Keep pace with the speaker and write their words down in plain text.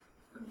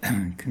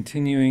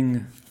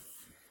Continuing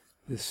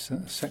this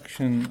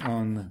section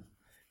on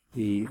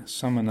the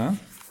samana.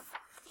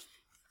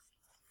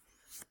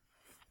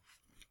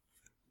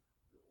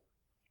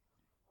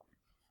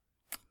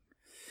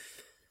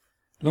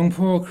 Luang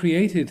Por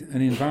created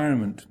an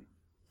environment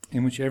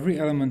in which every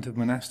element of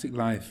monastic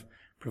life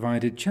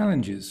provided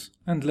challenges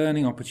and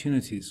learning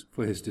opportunities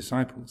for his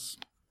disciples.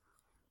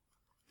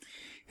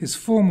 His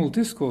formal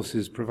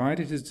discourses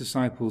provided his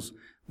disciples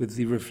with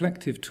the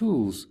reflective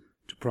tools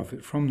to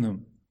profit from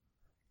them.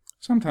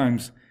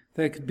 Sometimes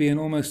there could be an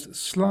almost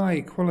sly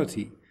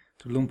quality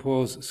to Luang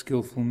Por's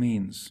skillful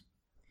means.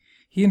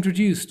 He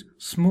introduced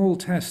small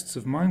tests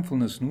of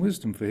mindfulness and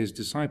wisdom for his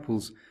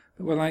disciples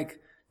that were like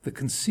the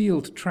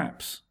concealed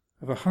traps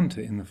of a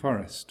hunter in the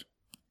forest.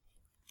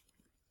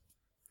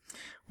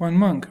 One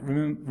monk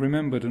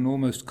remembered an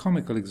almost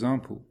comical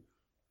example.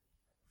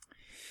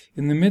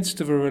 In the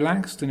midst of a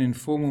relaxed and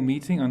informal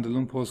meeting under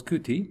Luang Por's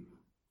kuti,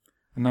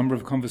 a number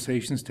of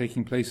conversations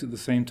taking place at the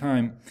same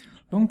time,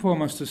 Luang Por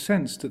must have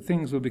sensed that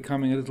things were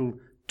becoming a little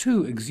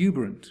too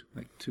exuberant,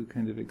 like too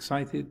kind of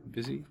excited,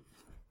 busy,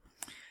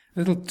 a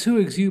little too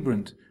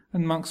exuberant,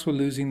 and monks were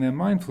losing their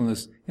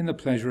mindfulness in the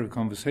pleasure of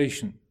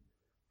conversation.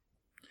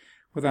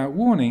 Without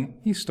warning,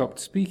 he stopped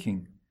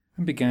speaking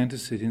and began to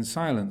sit in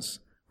silence,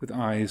 with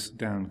eyes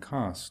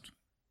downcast.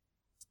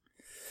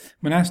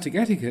 Monastic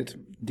etiquette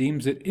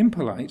deems it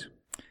impolite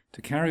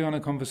to carry on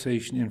a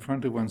conversation in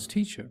front of one's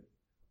teacher.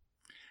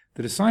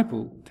 The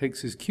disciple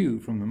takes his cue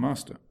from the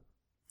master.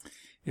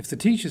 If the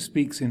teacher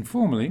speaks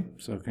informally,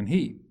 so can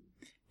he.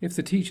 If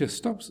the teacher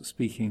stops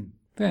speaking,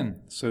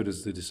 then so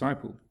does the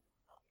disciple.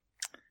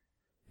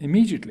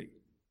 Immediately.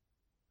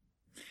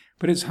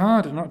 But it's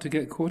hard not to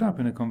get caught up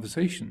in a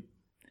conversation,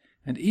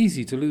 and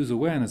easy to lose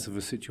awareness of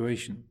a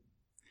situation.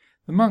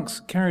 The monks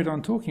carried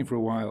on talking for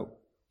a while,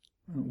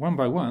 one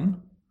by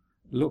one,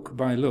 look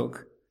by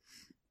look,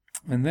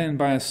 and then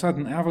by a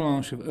sudden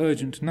avalanche of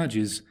urgent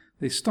nudges,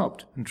 they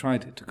stopped and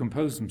tried to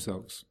compose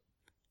themselves.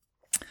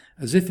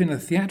 As if in a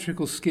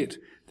theatrical skit,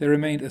 there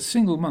remained a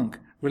single monk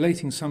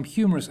relating some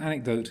humorous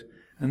anecdote,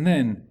 and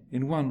then,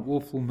 in one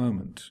awful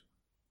moment,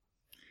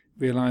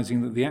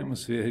 realizing that the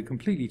atmosphere had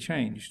completely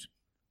changed,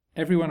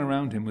 everyone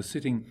around him was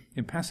sitting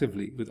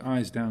impassively with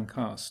eyes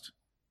downcast.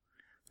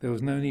 There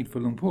was no need for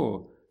Luang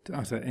Por to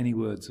utter any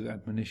words of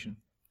admonition.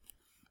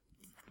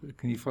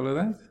 Can you follow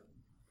that?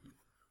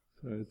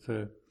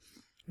 So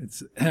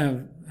it's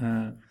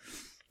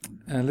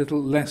a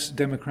little less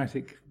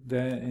democratic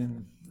there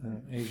in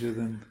Asia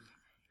than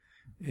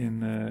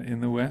in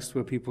the West,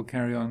 where people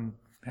carry on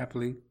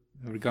happily,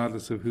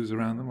 regardless of who's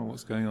around them or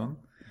what's going on.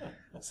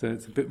 So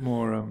it's a bit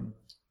more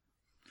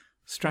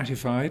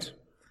stratified.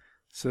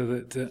 So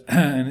that,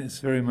 and it's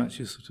very much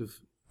just sort of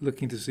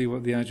looking to see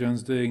what the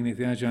Ajahn doing. And if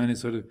the Ajahn is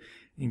sort of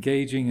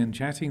engaging and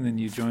chatting, then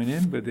you join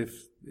in. But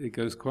if it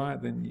goes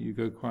quiet, then you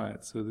go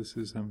quiet. So this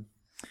is,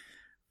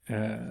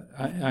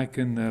 I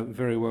can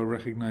very well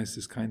recognize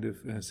this kind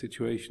of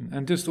situation.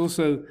 And just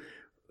also,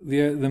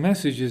 the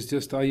message is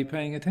just, are you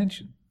paying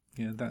attention?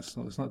 You know, that's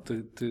not, it's not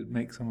to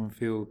make someone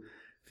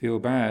feel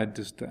bad,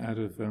 just out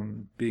of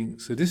being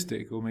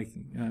sadistic or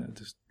making,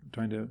 just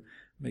trying to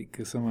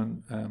make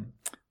someone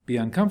be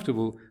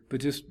uncomfortable,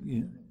 but just,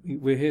 you know,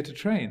 we're here to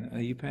train.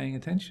 Are you paying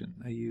attention?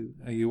 Are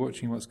you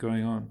watching what's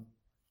going on?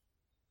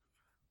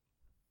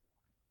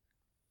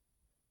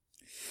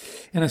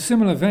 In a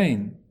similar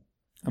vein,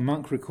 a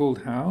monk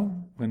recalled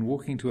how, when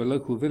walking to a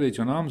local village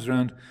on alms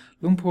round,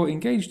 Luang Por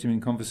engaged him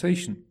in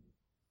conversation.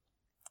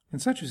 In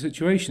such a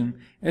situation,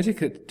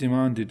 etiquette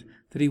demanded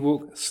that he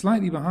walk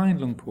slightly behind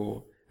Luang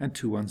Por and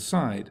to one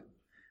side,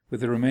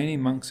 with the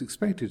remaining monks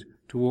expected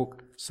to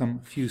walk some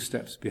few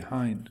steps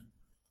behind.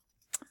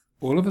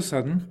 All of a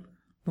sudden,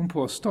 Luang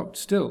Por stopped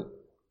still.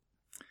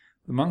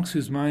 The monks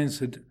whose minds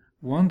had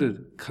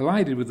wandered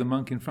collided with the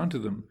monk in front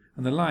of them,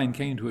 and the line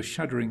came to a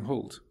shuddering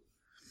halt.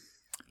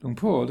 Luang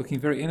Por, looking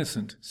very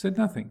innocent, said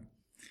nothing.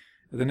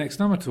 At the next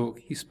Dhamma talk,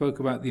 he spoke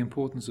about the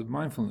importance of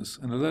mindfulness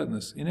and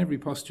alertness in every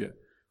posture,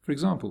 for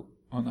example,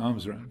 on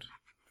alms round.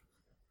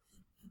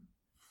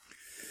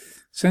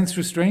 Sense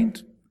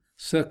restraint,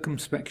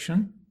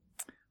 circumspection,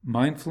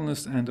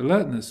 mindfulness and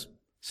alertness,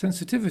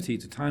 sensitivity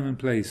to time and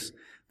place,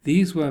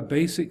 these were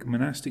basic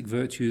monastic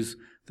virtues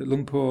that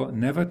Luang Por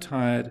never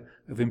tired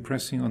of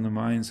impressing on the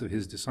minds of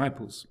his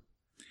disciples.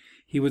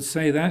 He would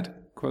say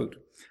that, quote,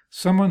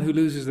 someone who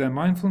loses their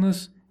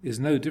mindfulness is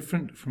no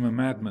different from a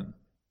madman.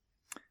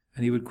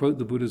 And he would quote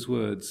the Buddha's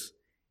words,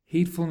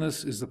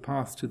 heedfulness is the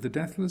path to the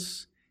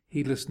deathless,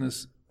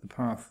 heedlessness the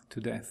path to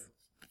death,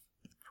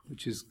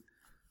 which is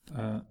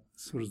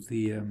sort of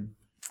the...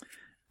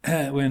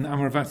 when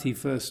Amaravati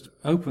first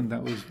opened,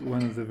 that was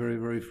one of the very,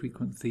 very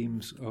frequent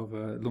themes of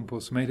Luang Por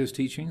Sumedho's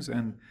teachings,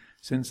 and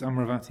since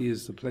Amaravati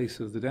is the place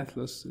of the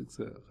deathless, it's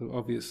a sort of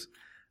obvious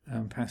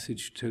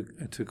passage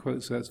to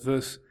quote. So that's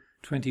verse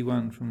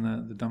 21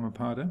 from the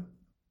Dhammapada.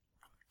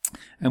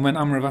 And when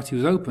Amaravati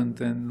was opened,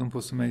 then Luang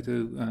Por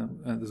Sumedho,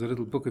 there's a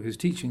little book of his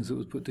teachings that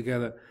was put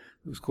together.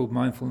 It was called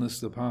Mindfulness,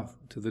 the Path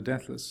to the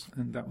Deathless,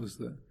 and that was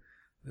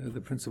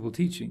the principal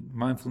teaching.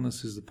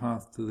 Mindfulness is the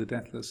path to the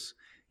deathless.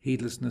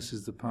 Heedlessness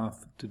is the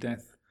path to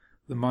death.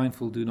 The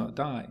mindful do not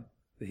die.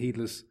 The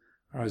heedless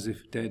are as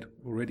if dead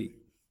already.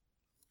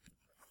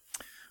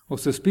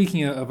 Also,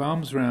 speaking of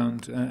alms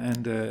round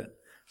and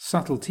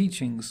subtle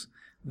teachings,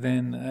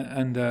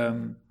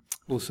 then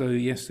also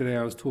yesterday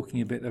I was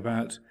talking a bit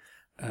about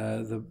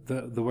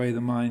the way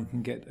the mind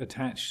can get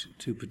attached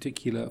to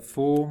particular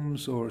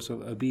forms or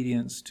sort of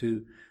obedience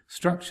to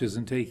structures,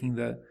 and taking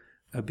the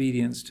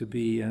obedience to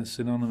be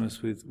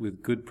synonymous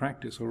with good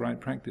practice or right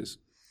practice.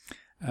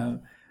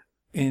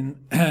 In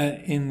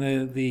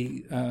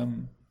the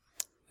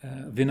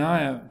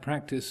Vinaya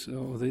practice,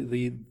 or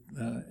the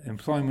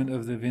employment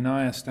of the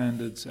Vinaya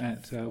standards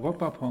at Wat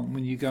Pah Pong,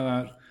 when you go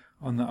out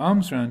on the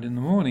alms round in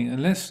the morning,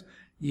 unless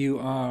you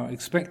are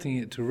expecting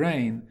it to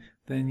rain,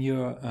 then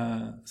you're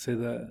so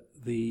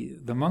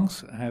the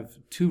monks have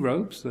two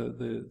robes,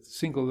 the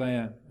single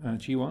layer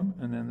jiwon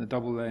and then the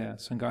double layer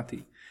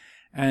sangati.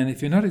 And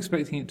if you're not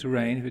expecting it to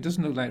rain, if it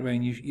doesn't look like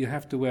rain, you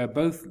have to wear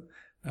both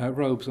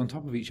robes on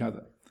top of each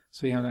other.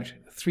 So you have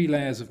actually 3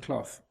 layers of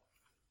cloth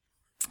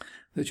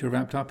that you're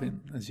wrapped up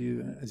in as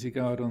you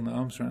go out on the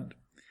alms round.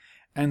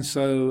 And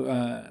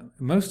so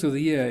most of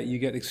the year you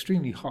get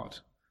extremely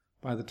hot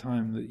by the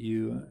time that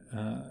you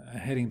are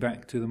heading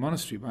back to the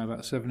monastery. By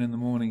about 7 in the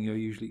morning, you're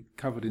usually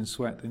covered in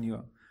sweat and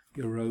your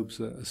robes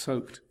are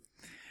soaked.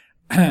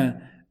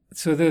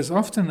 So there's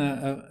often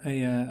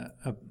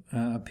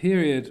a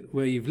period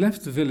where you've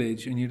left the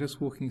village and you're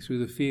just walking through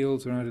the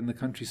fields or out in the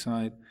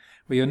countryside,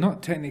 where you're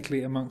not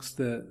technically amongst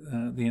the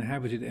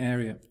inhabited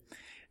area,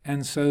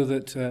 and so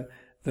that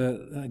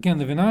the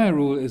Vinaya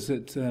rule is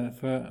that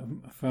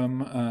for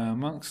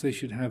monks they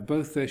should have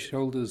both their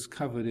shoulders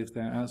covered if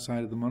they're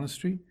outside of the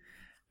monastery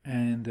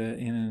and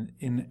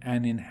in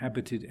an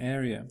inhabited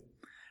area.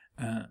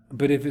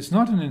 But if it's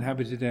not an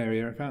inhabited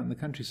area, if out in the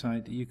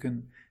countryside, you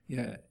can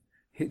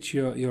hitch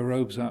your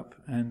robes up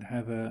and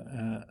have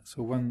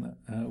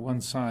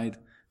one side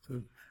sort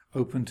of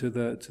open to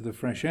the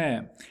fresh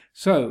air.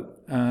 So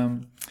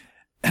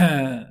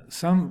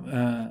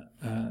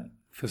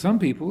for some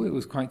people, it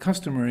was quite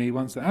customary,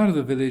 once they're out of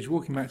the village,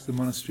 walking back to the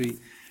monastery,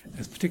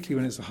 particularly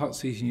when it's a hot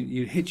season,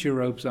 you hitch your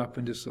robes up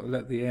and just sort of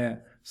let the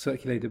air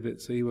circulate a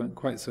bit so you weren't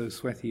quite so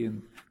sweaty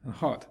and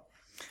hot.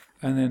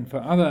 And then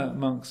for other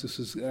monks, this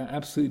was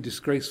absolutely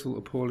disgraceful,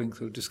 appalling,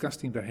 sort of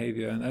disgusting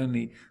behavior, and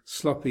only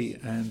sloppy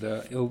and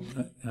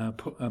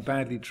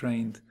badly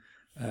trained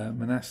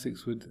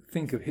monastics would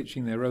think of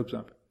hitching their robes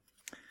up.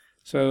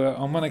 So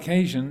on one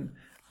occasion,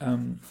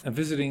 a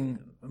visiting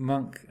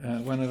monk,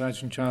 one of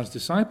Ajahn Chah's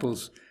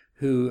disciples,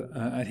 who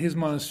at his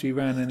monastery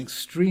ran an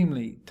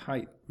extremely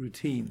tight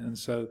routine, and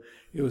so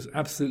it was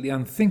absolutely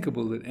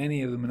unthinkable that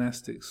any of the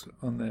monastics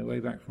on their way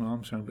back from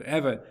alms round would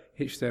ever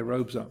hitch their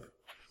robes up.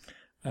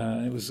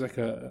 It was like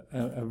a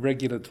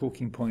regular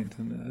talking point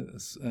and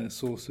a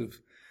source of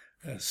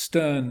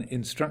stern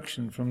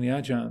instruction from the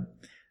Ajahn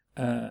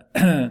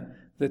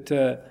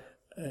that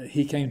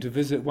he came to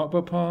visit Wat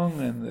Pah Pong,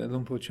 and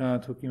Luang Por Chah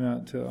took him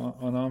out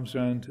on alms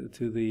round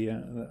to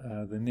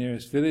the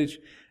nearest village.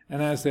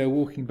 And as they were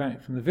walking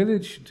back from the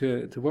village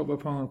to Wat Pah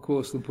Pong, of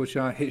course, Luang Por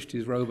Chah hitched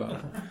his robe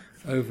up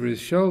over his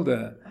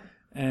shoulder,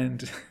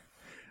 and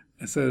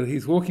so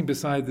he's walking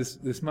beside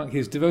this monk,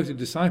 his devoted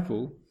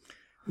disciple,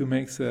 who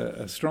makes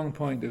a strong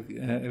point of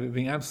it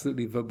being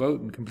absolutely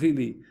verboten,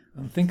 completely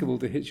unthinkable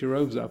to hitch your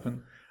robes up.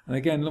 And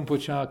again, Luang Por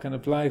Chah kind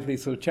of blithely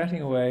sort of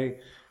chatting away,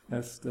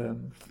 as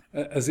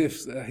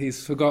if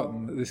he's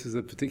forgotten that this is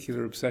a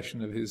particular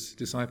obsession of his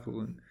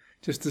disciple. And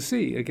just to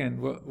see, again,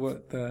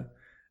 what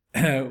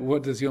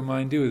does your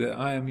mind do with it?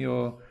 I am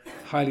your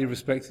highly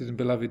respected and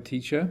beloved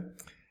teacher.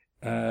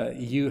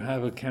 You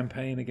have a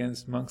campaign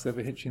against monks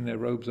ever hitching their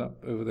robes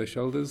up over their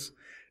shoulders.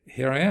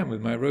 Here I am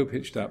with my robe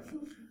hitched up.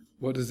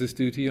 What does this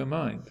do to your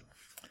mind?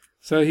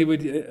 So he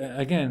would,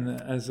 again,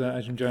 as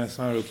Ajahn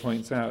Jayasaro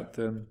points out,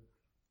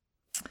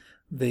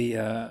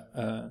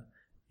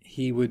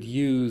 he would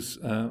use,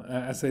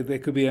 I say, there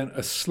could be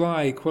a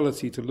sly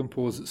quality to Luang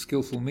Por's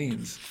skillful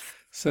means,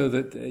 so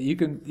that you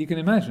can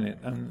imagine it.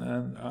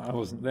 And I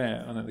wasn't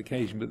there on that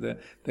occasion, but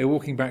they're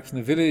walking back from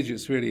the village.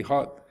 It's really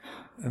hot,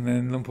 and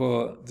then Luang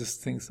Por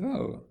just thinks,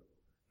 "Oh,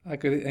 I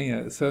could."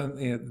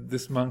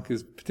 This monk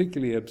is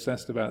particularly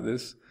obsessed about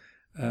this.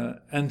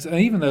 And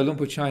even though Luang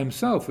Por Chah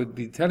himself would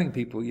be telling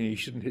people, you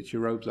shouldn't hitch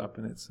your robes up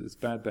and it's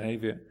bad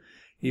behavior,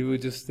 he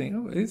would just think,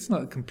 oh, it's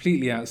not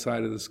completely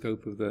outside of the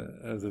scope of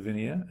the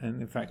Vinaya,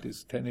 and in fact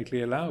it's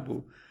technically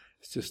allowable.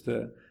 It's just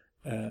a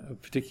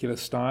particular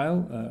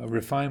style, a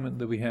refinement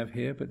that we have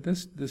here. But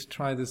let's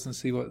try this and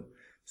see what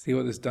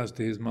this does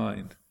to his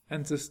mind,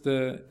 and just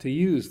to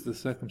use the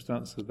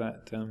circumstance of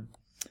that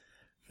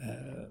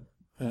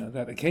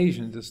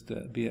occasion just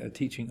be a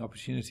teaching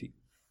opportunity.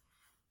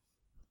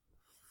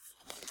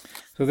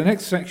 So the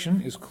next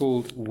section is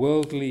called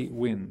Worldly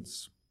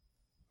Winds.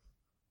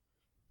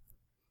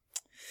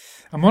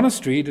 A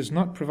monastery does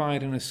not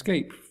provide an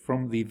escape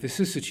from the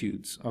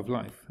vicissitudes of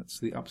life. That's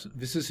the ups.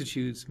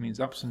 Vicissitudes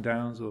means ups and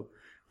downs or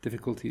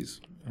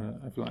difficulties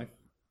of life.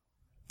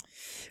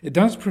 It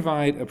does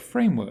provide a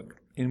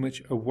framework in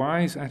which a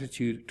wise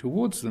attitude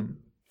towards them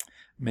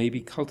may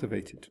be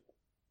cultivated.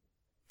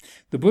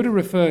 The Buddha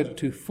referred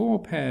to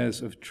 4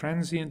 pairs of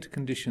transient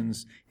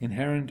conditions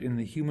inherent in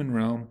the human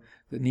realm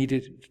that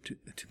needed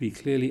to be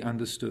clearly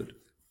understood.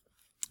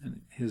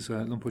 And here's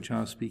Luang Por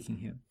Chah speaking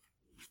here.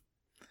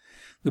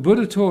 The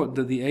Buddha taught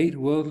that the 8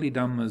 worldly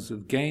dhammas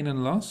of gain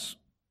and loss,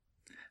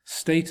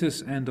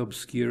 status and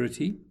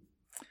obscurity,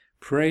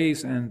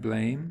 praise and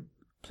blame,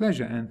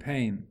 pleasure and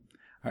pain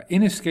are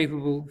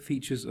inescapable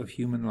features of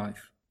human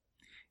life.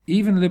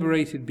 Even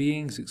liberated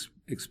beings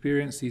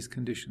experience these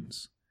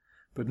conditions,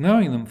 but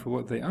knowing them for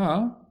what they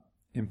are,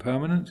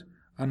 impermanent,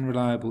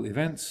 unreliable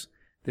events,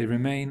 they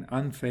remain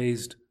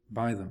unfazed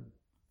by them.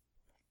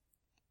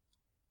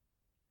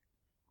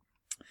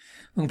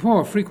 Luang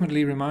Por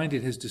frequently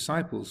reminded his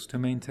disciples to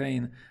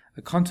maintain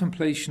a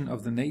contemplation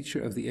of the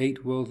nature of the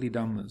 8 worldly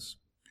dhammas,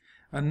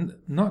 and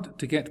not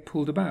to get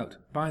pulled about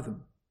by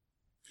them.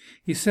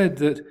 He said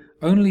that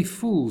only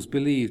fools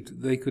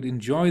believed they could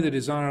enjoy the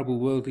desirable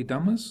worldly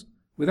dhammas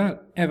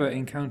without ever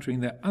encountering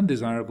their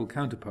undesirable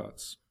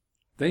counterparts.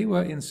 They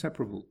were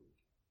inseparable.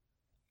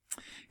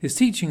 His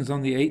teachings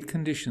on the 8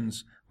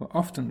 conditions were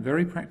often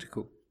very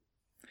practical.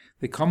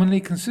 They commonly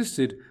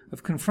consisted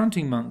of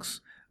confronting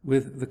monks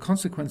with the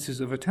consequences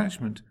of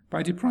attachment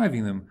by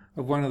depriving them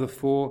of one of the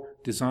 4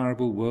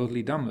 desirable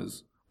worldly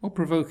dhammas, or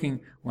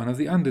provoking one of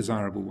the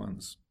undesirable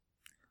ones.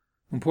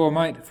 Luang Por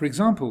might, for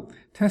example,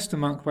 test a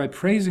monk by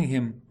praising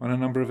him on a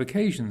number of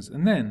occasions,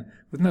 and then,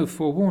 with no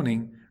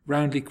forewarning,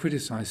 roundly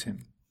criticize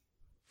him.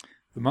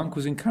 The monk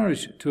was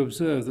encouraged to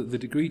observe that the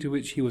degree to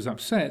which he was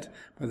upset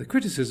by the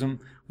criticism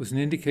was an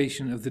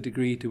indication of the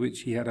degree to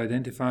which he had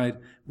identified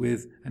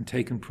with and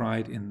taken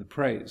pride in the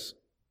praise.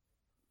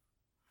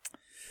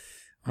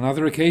 On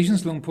other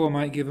occasions, Luang Por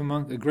might give a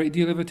monk a great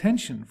deal of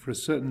attention for a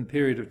certain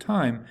period of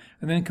time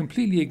and then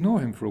completely ignore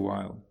him for a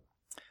while.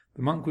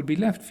 The monk would be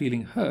left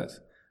feeling hurt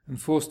and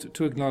forced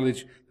to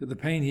acknowledge that the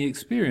pain he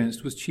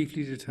experienced was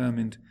chiefly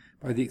determined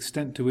by the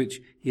extent to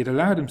which he had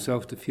allowed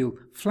himself to feel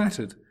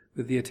flattered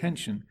with the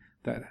attention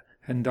that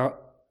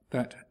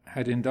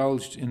had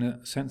indulged in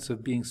a sense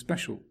of being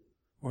special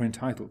or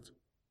entitled.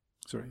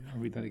 I'll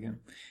read that again.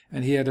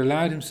 And he had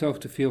allowed himself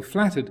to feel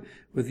flattered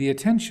with the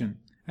attention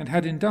and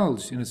had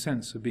indulged in a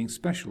sense of being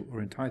special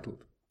or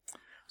entitled.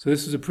 So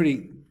this is a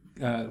pretty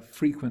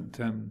frequent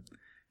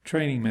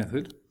training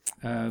method,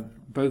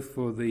 both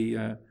for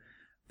the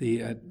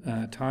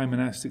Thai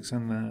monastics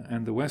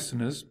and the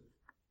Westerners.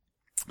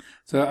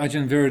 So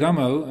Ajahn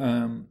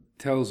Viradhammo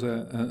tells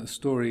a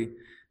story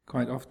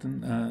quite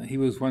often. He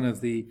was one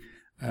of the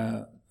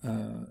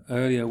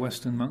earlier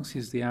Western monks.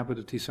 He's the abbot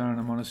of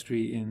Tisarana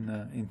Monastery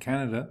in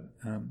Canada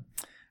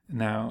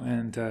now,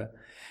 and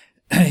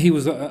he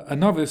was a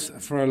novice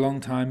for a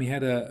long time. He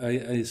had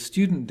a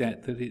student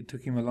debt that it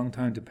took him a long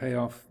time to pay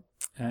off,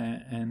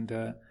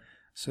 and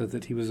so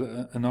that he was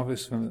a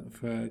novice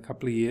for a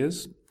couple of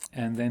years,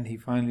 and then he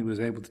finally was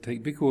able to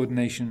take bhikkhu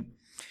ordination.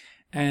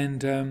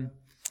 And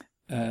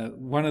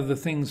one of the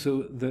things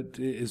that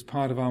is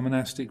part of our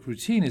monastic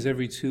routine is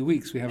every 2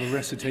 weeks we have a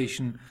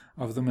recitation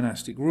of the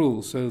monastic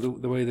rules. So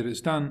the way that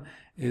it's done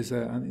is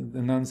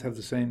the nuns have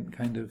the same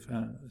kind of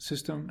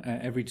system.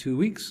 Every 2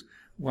 weeks,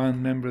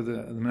 one member of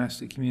the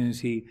monastic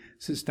community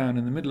sits down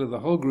in the middle of the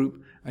whole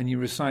group and you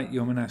recite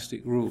your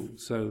monastic rule.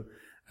 So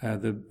for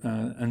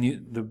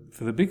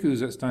the bhikkhus,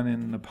 that's done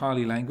in the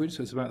Pali language,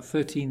 so it's about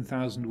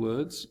 13,000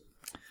 words,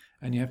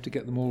 and you have to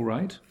get them all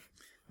right.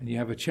 And you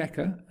have a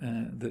checker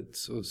that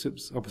sort of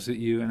sits opposite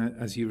you, and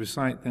as you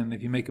recite, then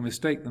if you make a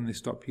mistake, then they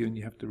stop you and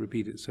you have to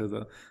repeat it. So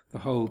the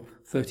whole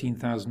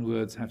 13,000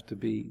 words have to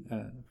be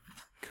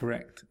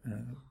correct,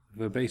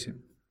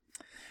 verbatim.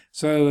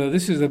 So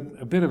this is a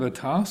bit of a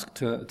task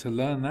to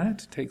learn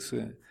that. It takes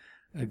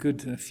a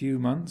good few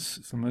months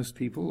for most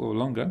people, or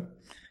longer.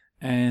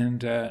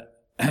 And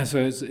so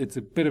it's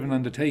a bit of an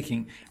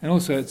undertaking. And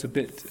also it's a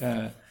bit...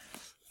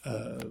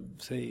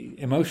 say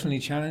emotionally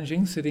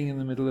challenging, sitting in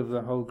the middle of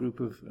the whole group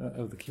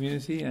of the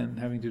community and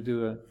having to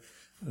do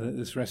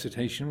this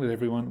recitation with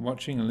everyone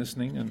watching and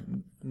listening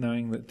and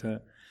knowing that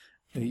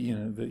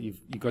that you've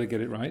got to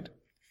get it right.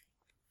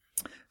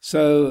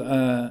 So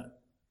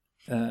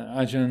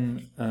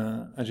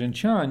Ajahn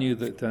Chah knew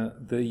that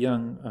the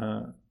young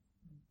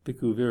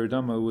Bhikkhu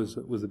Viradhammo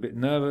was a bit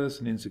nervous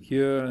and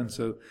insecure, and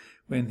so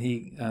when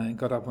he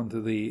got up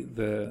onto the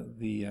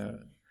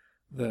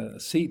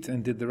seat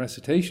and did the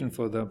recitation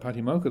for the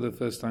Patimokkha the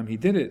first time he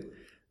did it,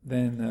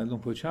 then Luang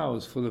Por Chah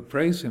was full of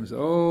praise for him.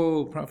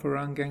 So,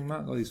 Praparang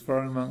monk, all these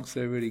foreign monks,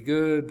 they're really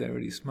good, they're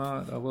really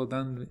smart, well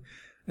done.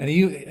 And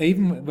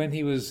even when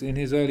he was in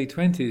his early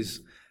 20s,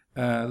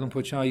 Luang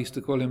Por Chah used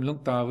to call him Lung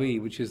Ta Vi,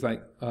 which is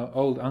like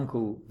old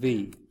Uncle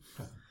V,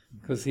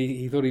 because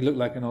he thought he looked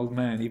like an old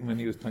man even when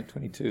he was like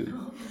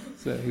 22.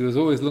 So he was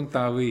always Lung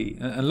Ta Vi.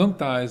 And Lung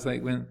Ta is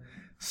like when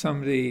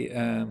somebody...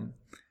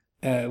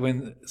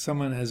 when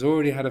someone has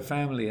already had a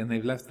family and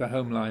they've left their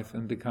home life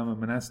and become a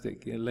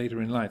monastic later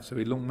in life. So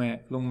Lung Me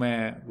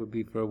would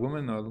be for a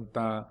woman, or Lung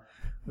Ta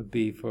would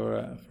be for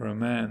a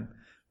man.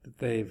 that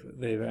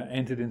they've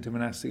entered into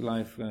monastic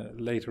life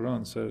later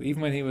on. So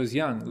even when he was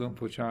young, Luang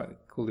Por Chah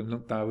called him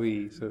Luang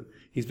Dawi. So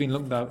he's been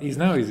Luang Dawi. He's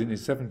in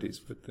his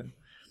 70s,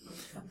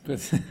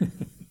 but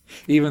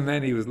even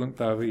then he was Luang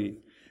Dawi.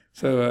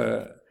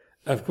 So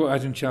of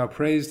course Ajahn Chah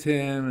praised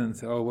him and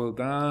said, "Oh, well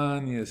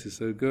done! This is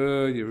so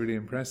good. You're really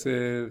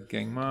impressive.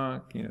 Geng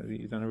Mak.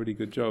 You've done a really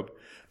good job."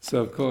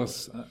 So of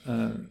course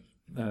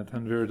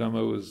Tanvira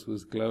Dhamma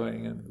was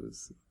glowing and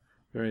was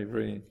very,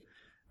 very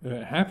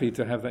happy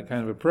to have that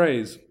kind of a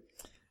praise.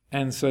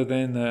 And so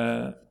then,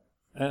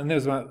 and there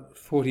was about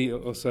 40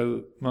 or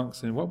so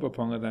monks in Wat Pah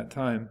Pong at that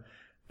time,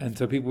 and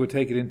so people would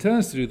take it in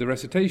turns to do the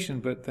recitation,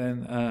 but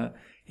then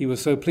he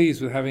was so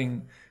pleased with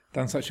having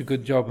done such a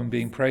good job and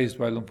being praised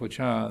by Luang Por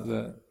Chah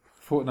the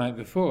fortnight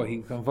before, he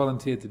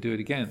volunteered to do it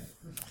again.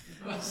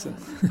 So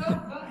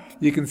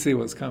you can see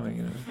what's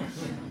coming.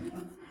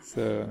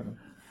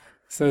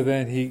 So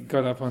then he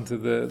got up onto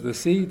the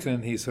seat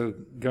and he's sort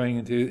of going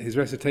into his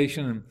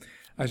recitation, and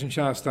Ajahn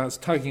Chah starts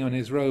tugging on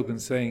his robe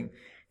and saying,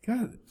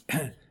 "God,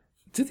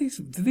 do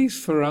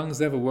these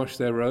Farangs ever wash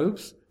their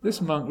robes?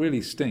 This monk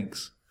really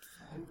stinks."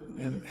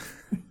 And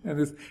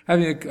this,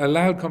 having a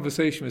loud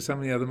conversation with some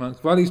of the other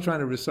monks while he's trying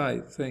to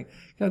recite, saying,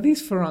 "God,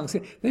 these Farangs,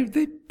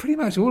 they pretty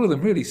much all of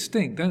them really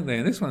stink, don't they?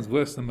 And this one's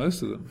worse than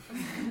most of them."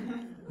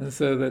 And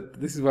so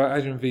this is why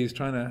Ajahn V is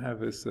trying to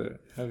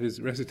have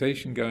his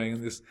recitation going,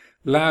 and this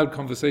loud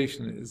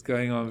conversation is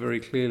going on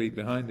very clearly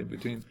behind him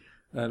between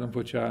Luang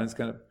Por Chah, and it's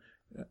kind of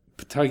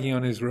tugging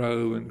on his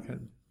robe and kind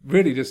of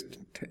really just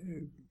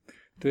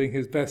doing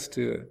his best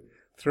to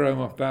throw him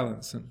off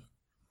balance, and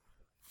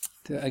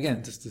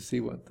just to see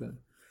what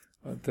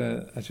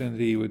Ajahn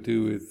V would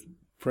do with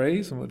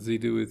praise and what does he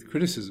do with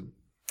criticism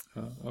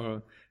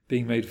or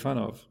being made fun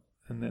of,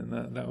 and then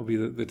that will be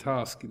the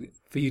task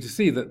for you to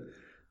see that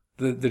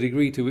the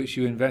degree to which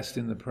you invest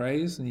in the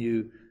praise and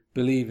you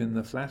believe in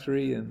the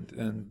flattery and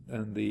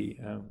the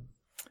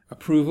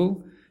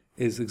approval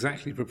is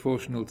exactly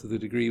proportional to the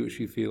degree which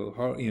you feel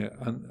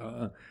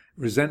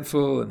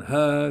resentful and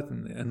hurt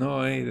and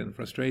annoyed and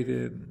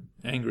frustrated and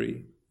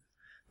angry.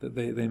 That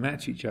they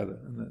match each other,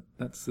 and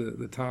that's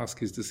the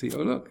task, is to see,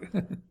 oh look,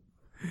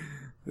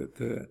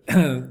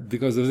 that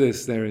because of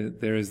this there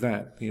is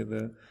that,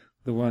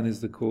 the one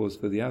is the cause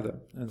for the other,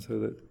 and so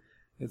that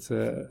it's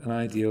an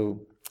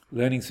ideal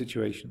learning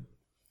situation.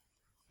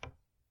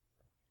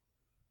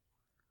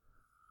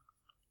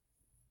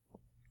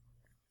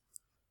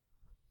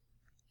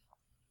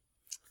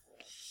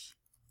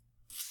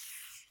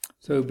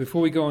 So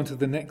before we go on to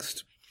the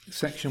next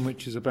section,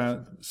 which is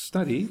about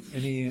study,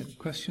 any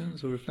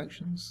questions or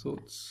reflections,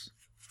 thoughts?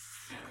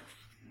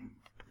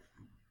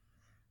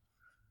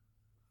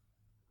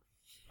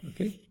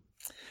 Okay.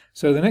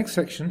 So the next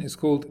section is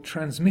called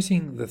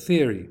Transmitting the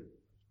Theory.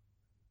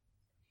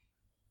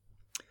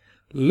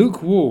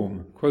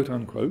 Lukewarm, quote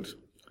unquote,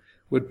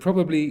 would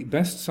probably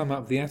best sum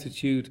up the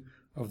attitude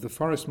of the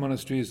forest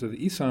monasteries of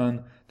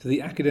Isan to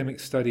the academic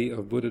study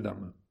of Buddha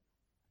Dhamma.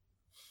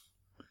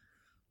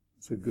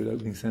 It's a good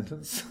opening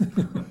sentence.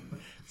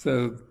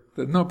 So,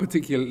 not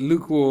particularly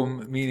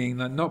lukewarm, meaning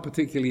not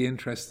particularly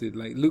interested.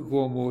 Like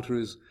lukewarm water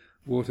is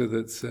water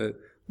that's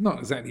not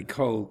exactly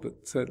cold,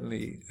 but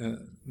certainly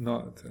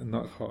not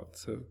hot.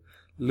 So,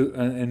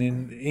 and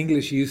in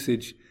English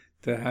usage,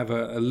 to have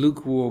a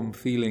lukewarm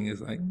feeling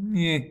is like,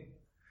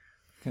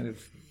 kind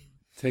of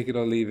take it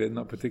or leave it,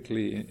 not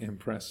particularly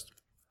impressed.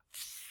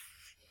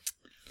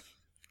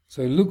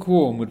 So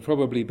lukewarm would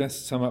probably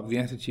best sum up the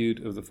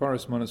attitude of the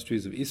forest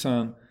monasteries of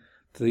Isan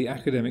to the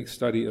academic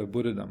study of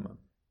Buddha Dhamma.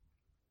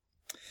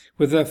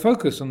 With their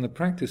focus on the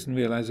practice and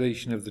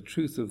realization of the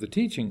truth of the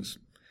teachings,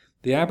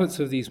 the abbots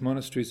of these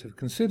monasteries have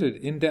considered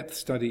in-depth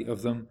study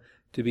of them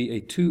to be a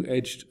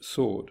two-edged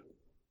sword.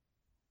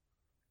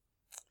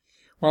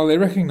 While they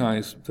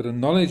recognize that a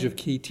knowledge of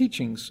key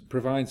teachings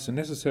provides the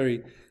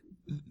necessary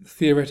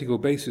theoretical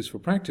basis for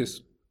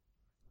practice,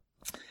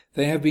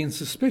 they have been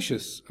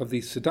suspicious of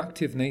the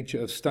seductive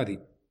nature of study.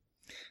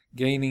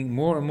 Gaining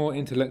more and more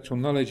intellectual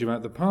knowledge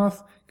about the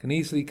path can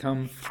easily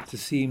come to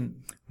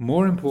seem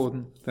more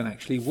important than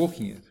actually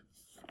walking it.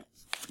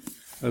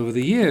 Over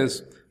the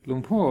years,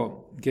 Luang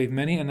Por gave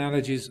many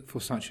analogies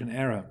for such an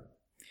error.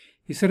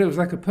 He said it was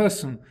like a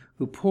person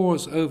who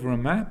pores over a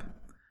map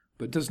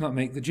but does not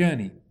make the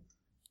journey,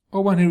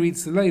 or one who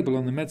reads the label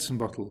on the medicine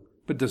bottle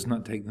but does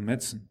not take the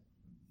medicine.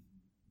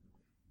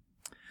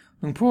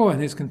 Luang Por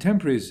and his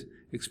contemporaries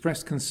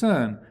expressed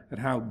concern at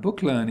how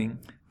book learning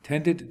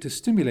tended to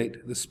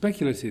stimulate the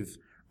speculative,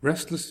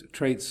 restless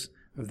traits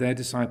of their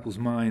disciples'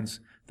 minds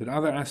that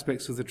other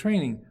aspects of the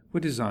training were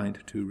designed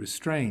to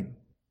restrain.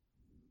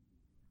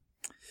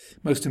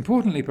 Most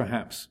importantly,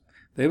 perhaps,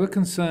 they were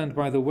concerned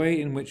by the way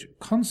in which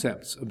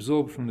concepts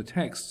absorbed from the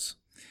texts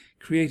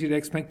created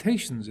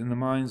expectations in the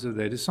minds of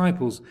their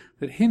disciples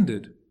that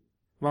hindered,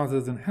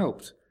 rather than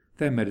helped,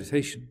 their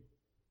meditation.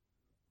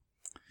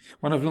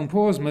 One of Luang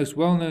Por's most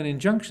well-known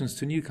injunctions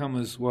to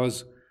newcomers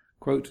was,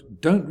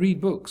 quote, "Don't read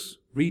books,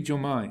 read your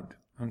mind,"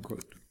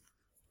 unquote.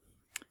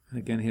 And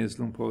again, here's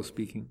Luang Por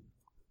speaking.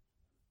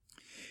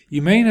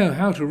 You may know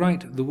how to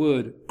write the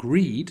word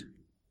greed,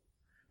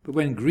 but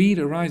when greed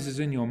arises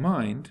in your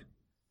mind,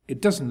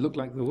 it doesn't look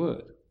like the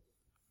word.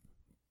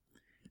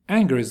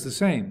 Anger is the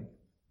same.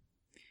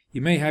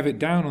 You may have it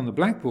down on the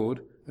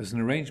blackboard as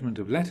an arrangement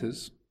of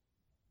letters,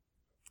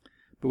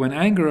 but when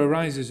anger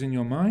arises in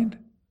your mind,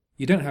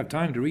 you don't have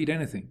time to read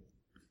anything.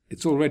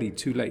 It's already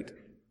too late.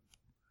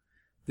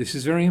 This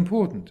is very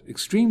important,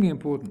 extremely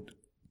important.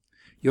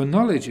 Your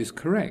knowledge is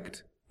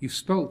correct. You've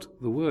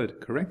spelt the word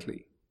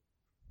correctly.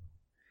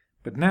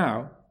 But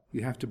now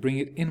you have to bring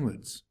it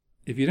inwards.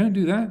 If you don't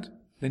do that,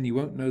 then you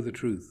won't know the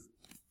truth.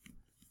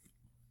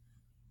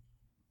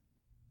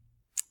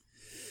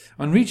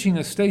 On reaching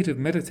a state of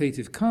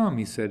meditative calm,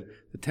 he said,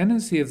 the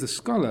tendency of the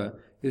scholar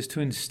is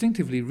to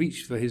instinctively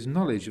reach for his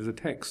knowledge of the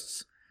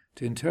texts,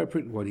 to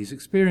interpret what he's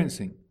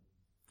experiencing.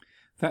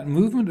 That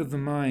movement of the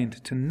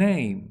mind to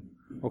name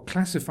or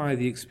classify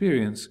the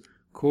experience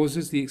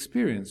causes the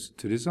experience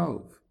to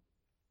dissolve.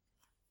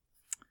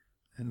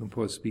 And Luang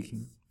Por is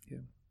speaking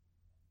here.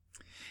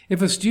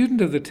 If a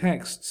student of the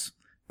texts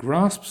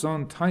grasps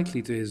on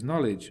tightly to his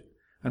knowledge,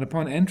 and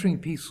upon entering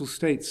peaceful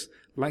states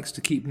likes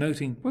to keep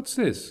noting, what's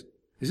this?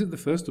 Is it the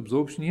first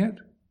absorption yet?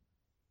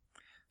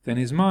 Then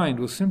his mind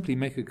will simply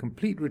make a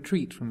complete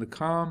retreat from the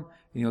calm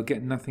and he'll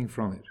get nothing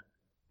from it.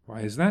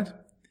 Why is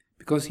that?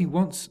 Because he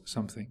wants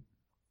something.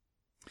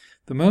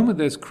 The moment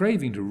there's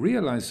craving to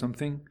realize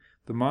something,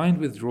 the mind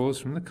withdraws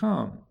from the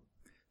calm.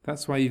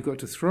 That's why you've got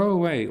to throw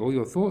away all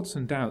your thoughts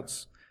and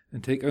doubts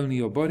and take only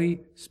your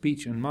body,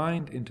 speech and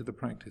mind into the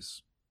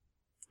practice.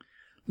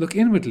 Look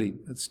inwardly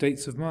at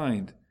states of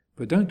mind,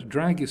 but don't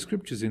drag your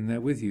scriptures in there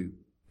with you.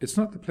 It's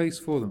not the place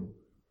for them.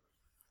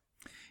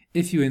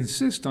 If you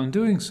insist on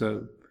doing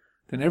so,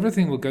 then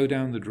everything will go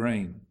down the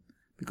drain,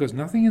 because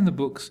nothing in the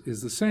books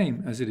is the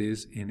same as it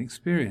is in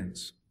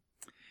experience.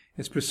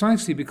 It's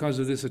precisely because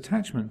of this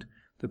attachment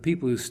that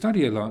people who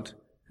study a lot,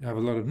 who have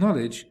a lot of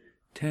knowledge,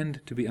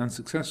 tend to be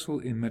unsuccessful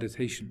in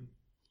meditation.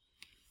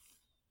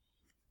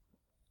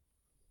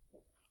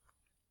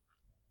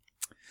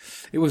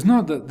 It was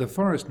not that the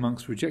forest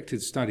monks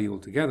rejected study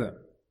altogether.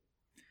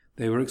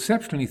 They were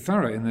exceptionally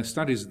thorough in their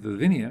studies of the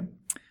Vinaya,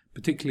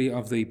 particularly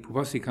of the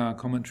Pupasika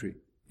commentary.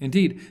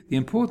 Indeed, the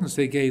importance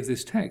they gave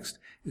this text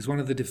is one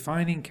of the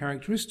defining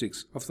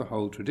characteristics of the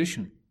whole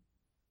tradition.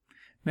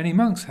 Many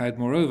monks had,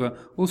 moreover,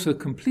 also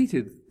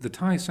completed the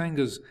Thai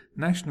Sangha's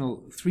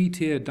national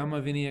three-tier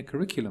Dhamma Vinaya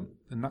curriculum,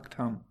 the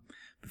Naktam,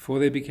 before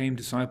they became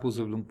disciples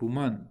of Luang Pu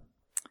Man.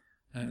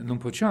 Luang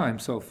Por Chah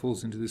himself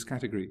falls into this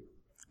category,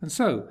 and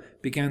so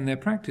began their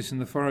practice in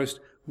the forest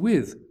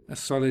with a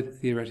solid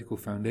theoretical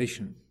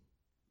foundation.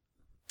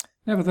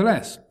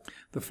 Nevertheless,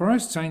 the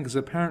forest Sangha's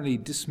apparently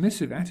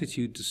dismissive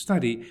attitude to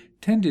study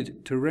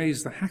tended to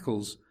raise the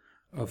hackles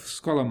of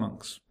scholar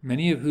monks,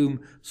 many of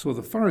whom saw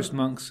the forest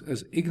monks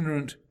as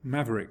ignorant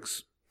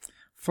mavericks,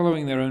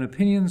 following their own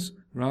opinions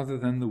rather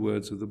than the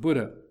words of the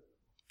Buddha.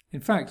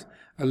 In fact,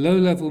 a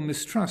low-level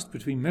mistrust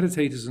between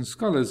meditators and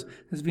scholars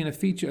has been a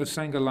feature of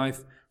Sangha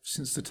life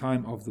since the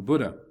time of the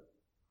Buddha.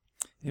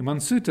 In one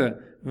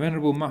sutta,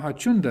 Venerable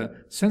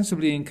Mahachunda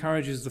sensibly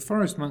encourages the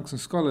forest monks and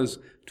scholars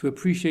to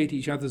appreciate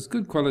each other's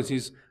good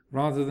qualities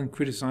rather than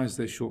criticize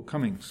their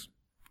shortcomings.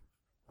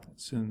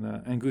 That's in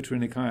the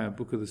Anguttara Nikaya,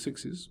 Book of the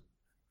Sixes.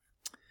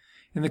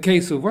 In the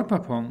case of Wat Pah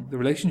Pong, the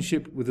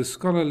relationship with the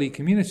scholarly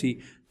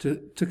community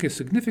took a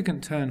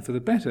significant turn for the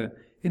better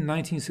in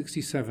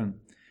 1967,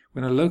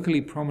 when a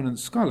locally prominent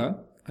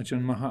scholar,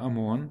 Ajahn Maha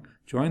Amorn,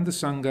 joined the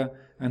Sangha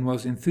and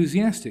was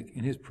enthusiastic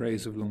in his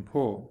praise of Luang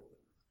Por.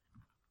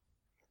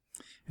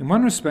 In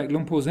one respect,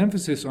 Luang Por's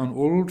emphasis on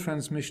oral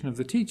transmission of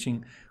the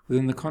teaching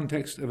within the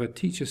context of a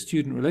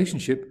teacher-student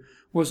relationship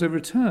was a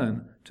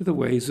return to the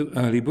ways of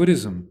early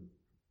Buddhism.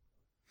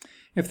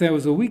 If there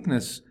was a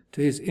weakness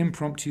to his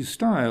impromptu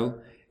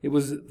style, it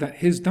was that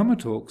his Dhamma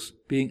talks,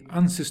 being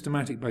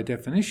unsystematic by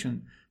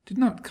definition, did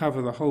not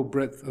cover the whole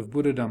breadth of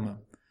Buddha Dhamma,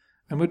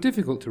 and were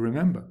difficult to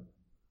remember.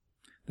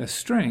 Their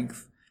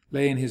strength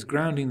lay in his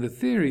grounding the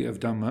theory of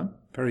Dhamma,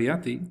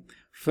 Pariyatti,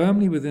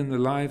 firmly within the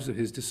lives of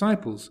his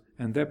disciples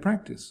and their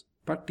practice,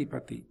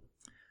 Patipatti,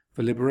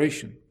 for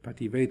liberation,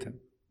 Pativeta.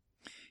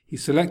 He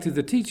selected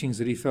the teachings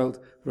that he felt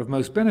were of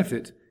most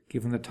benefit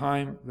given the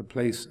time, the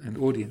place, and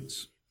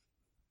audience.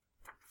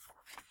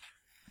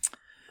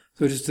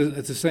 So just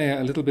to say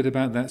a little bit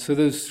about that. So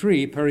those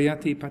three,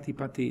 Pariyatti,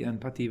 Patipatti, and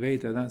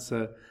Pativeta, that's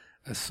a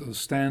sort of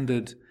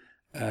standard,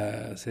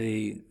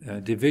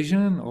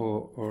 division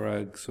or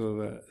a sort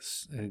of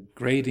a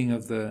grading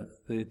of the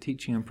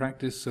teaching and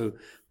practice. So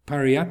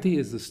Pariyatti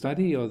is the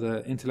study or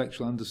the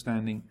intellectual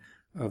understanding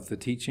of the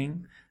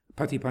teaching.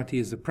 Patipatti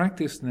is the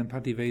practice, and then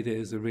Pativeta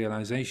is the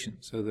realization.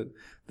 So that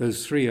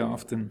those three are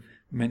often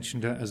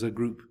mentioned as a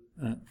group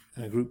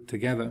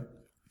together.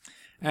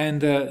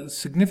 And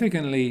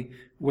significantly,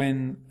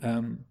 when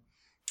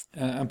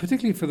and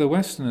particularly for the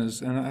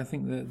Westerners, and I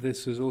think that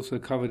this is also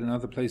covered in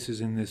other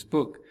places in this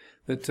book,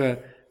 that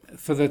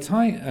for the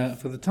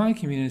Thai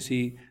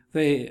community,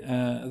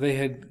 they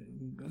had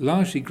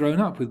largely grown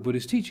up with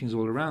Buddhist teachings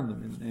all around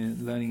them,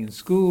 in learning in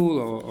school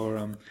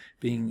or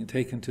being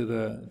taken to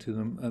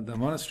the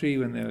monastery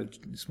when they were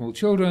small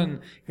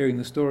children, hearing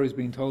the stories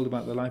being told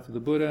about the life of the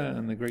Buddha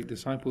and the great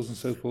disciples and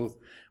so forth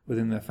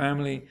within their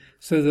family,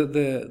 so that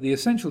the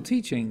essential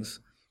teachings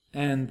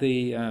and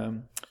the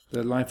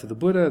life of the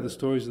Buddha, the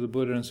stories of the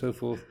Buddha and so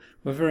forth,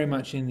 were very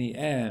much in the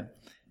air.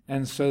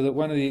 And so that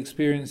one of the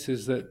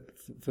experiences that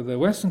for the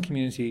Western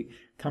community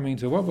coming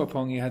to Wat Pah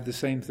Pong, you had the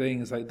same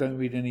thing. It's like, don't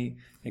read any,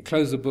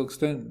 close the books,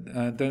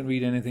 don't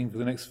read anything for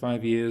the next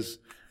 5 years.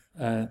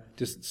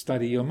 Just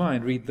study your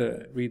mind. Read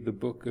the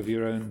book of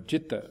your own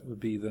citta would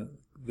be the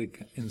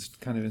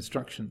kind of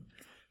instruction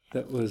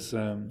that was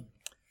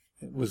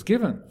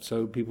given.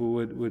 So people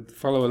would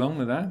follow along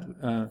with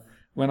that.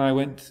 When I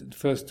went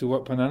first to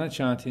Wat Pah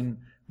Nanachat in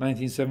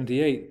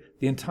 1978,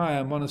 the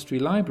entire monastery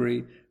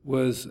library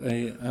was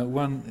a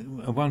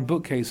one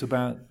bookcase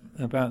about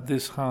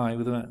this high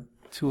with about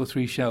 2 or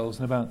 3 shelves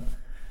and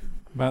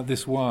about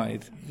this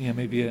wide,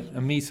 maybe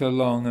a meter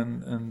long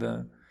and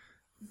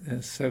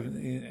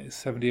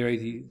 70 or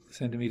 80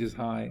 centimeters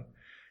high.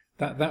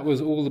 That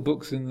was all the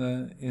books in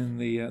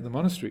the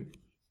monastery,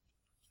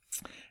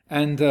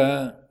 and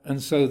so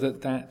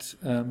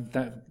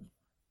that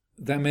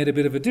made a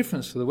bit of a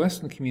difference for the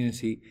Western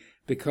community,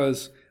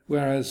 because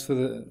whereas for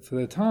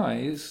the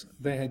Thais,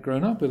 they had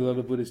grown up with a lot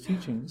of Buddhist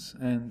teachings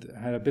and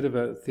had a bit of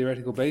a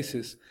theoretical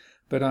basis.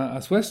 But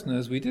us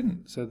Westerners, we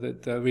didn't. So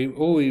that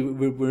all we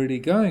were really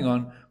going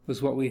on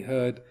was what we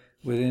heard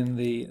within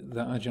the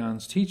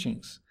Ajahns'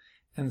 teachings.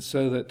 And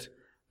so that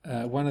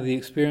one of the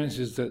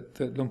experiences that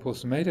Luang Por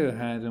Sumedho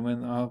had, and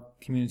when our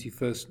community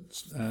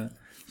first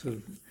sort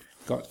of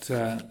got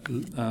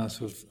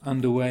sort of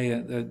underway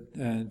at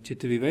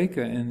Citta Viveka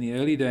in the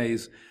early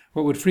days,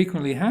 what would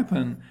frequently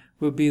happen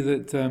would be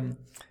that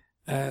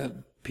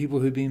people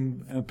who'd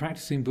been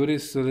practicing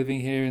Buddhists or living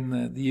here in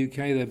the UK,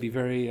 they'd be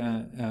very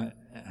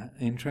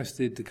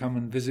interested to come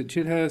and visit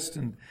Chithurst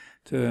and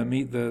to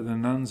meet the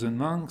nuns and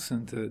monks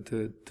and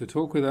to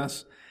talk with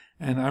us.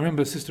 And I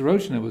remember Sister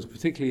Rochna was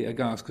particularly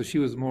aghast, because she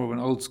was more of an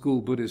old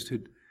school Buddhist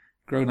who'd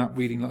grown up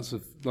reading lots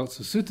of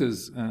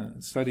suttas,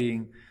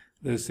 studying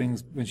those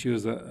things when she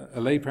was a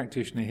lay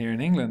practitioner here in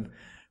England.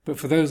 But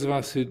for those of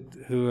us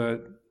who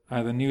are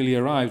either newly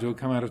arrived or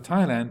come out of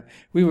Thailand,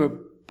 we were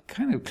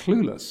kind of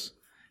clueless.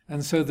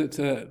 And so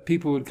that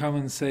people would come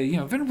and say,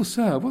 Venerable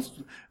Sir,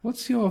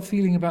 what's your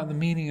feeling about the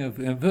meaning of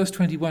verse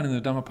 21 in the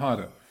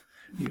Dhammapada?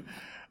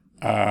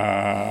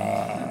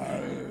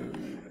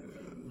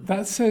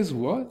 That says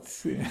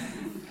what?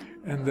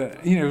 And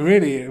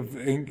really,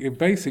 in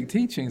basic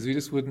teachings, we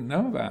just wouldn't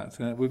know about,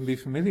 wouldn't be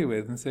familiar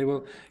with, and say,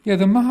 well,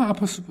 the Maha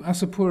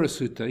Asapura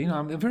Sutta.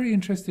 I'm very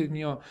interested in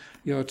your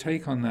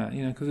take on that,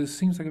 because it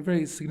seems like a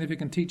very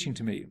significant teaching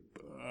to me.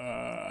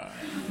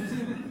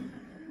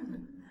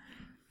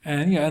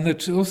 And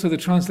also the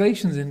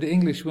translations into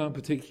English weren't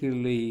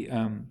particularly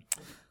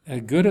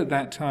good at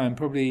that time.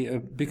 Probably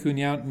Bhikkhu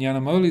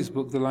Nyanamoli's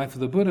book, The Life of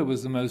the Buddha,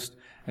 was the most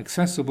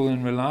accessible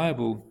and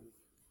reliable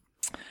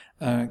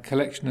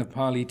collection of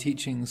Pali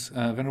teachings.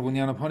 Venerable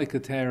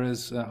Nyanaponika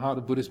Thera's Heart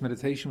of Buddhist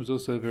Meditation was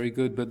also very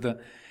good, but the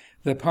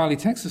Pali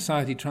Text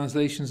Society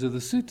translations of the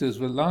suttas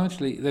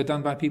they're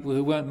done by people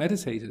who weren't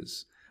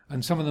meditators,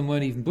 and some of them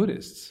weren't even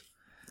Buddhists.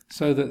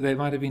 So that they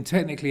might have been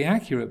technically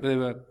accurate, but they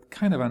were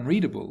kind of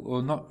unreadable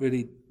or not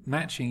really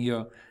matching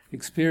your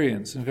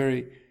experience, and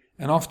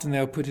often they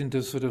were put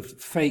into sort of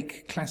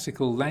fake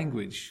classical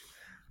language,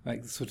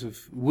 like sort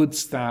of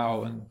wouldst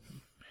thou and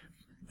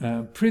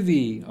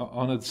prithee,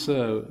 honoured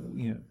sir,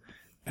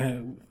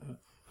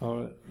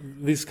 or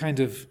this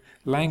kind of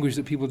language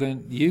that people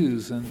don't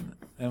use and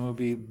will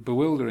be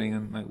bewildering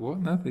and like, what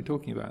on earth are they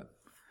talking about?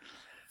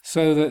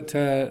 So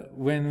that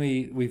when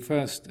we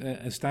first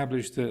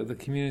established the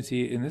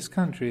community in this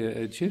country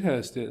at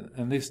Chithurst,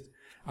 and this,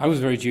 I was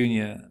a very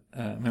junior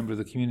member of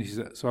the community,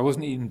 so I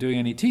wasn't even doing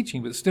any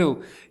teaching, but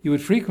still, you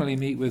would frequently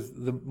meet with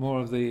more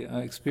of the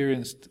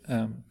experienced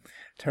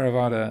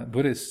Theravada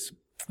Buddhists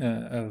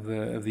of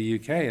the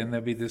UK, and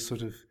there'd be this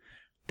sort of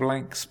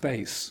blank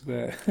space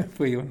where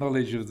your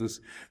knowledge of the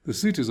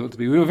suttas ought to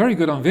be. We were very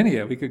good on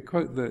Vinaya. We could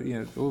quote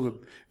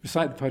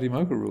recite the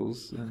Patimokkha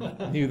rules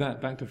and knew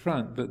that back to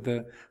front. But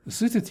the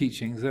sutta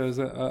teachings, there was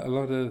a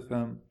lot of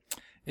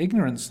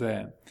ignorance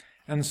there,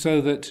 and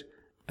so that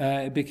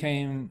it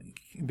became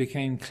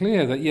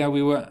clear that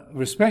we were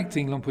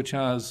respecting Luang Por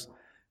Chah's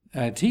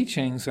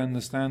teachings and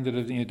the standard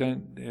of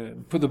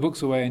don't put the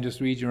books away and just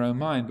read your own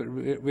mind, but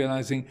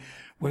realizing,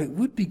 well, it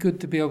would be good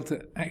to be able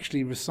to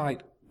actually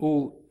recite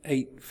all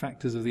 8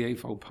 factors of the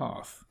Eightfold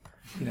Path.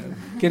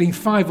 Getting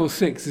 5 or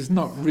 6 is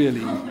not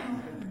really.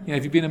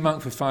 If you've been a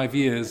monk for 5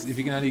 years, if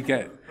you can only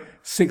get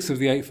 6 of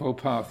the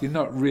Eightfold Path, you're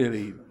not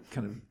really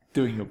kind of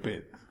doing your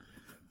bit.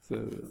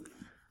 So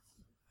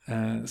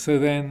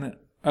then,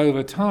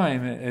 over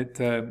time,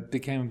 it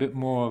became a bit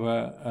more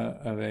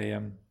of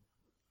a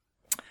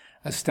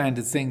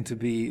standard thing to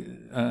be,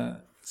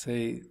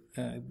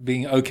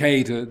 being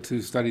okay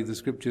to study the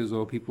scriptures,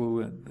 or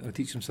people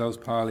teach themselves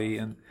Pali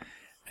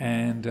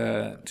and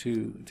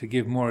to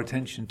give more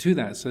attention to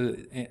that. So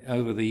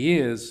over the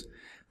years,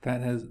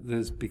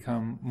 there's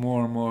become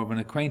more and more of an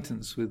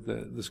acquaintance with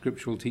the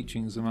scriptural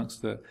teachings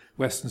amongst the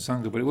Western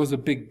Sangha. But it was a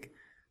big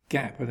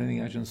gap. I don't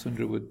think Ajahn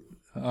Sundra would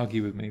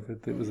argue with me,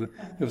 but there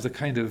was a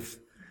kind of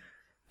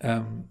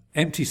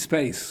empty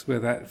space where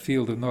that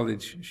field of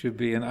knowledge should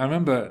be. And I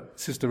remember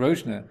Sister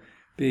Roshna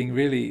being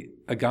really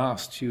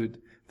aghast. She would,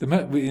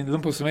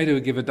 Lumpur Sumedho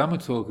would give a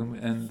Dhamma talk,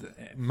 and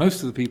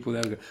most of the people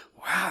there would go,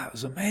 "Wow, that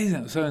was amazing,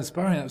 that was so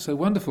inspiring, that was so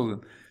wonderful."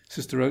 And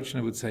Sister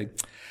Roshna would say,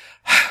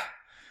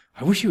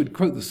 "I wish you would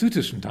quote the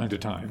suttas from time to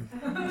time."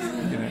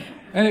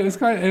 And it was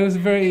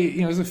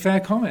it was a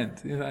fair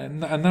comment. And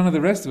none of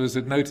the rest of us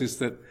had noticed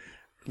that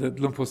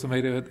Lumpur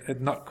Sumedho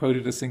had not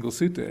quoted a single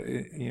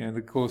sutta in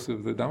the course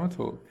of the Dhamma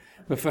talk.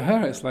 But for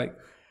her, it's like,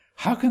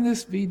 how can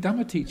this be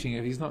Dhamma teaching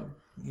if he's not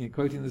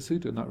quoting the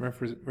sutta, not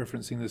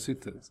referencing the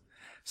suttas?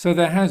 So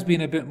there has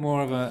been a bit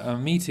more of a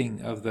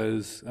meeting of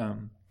those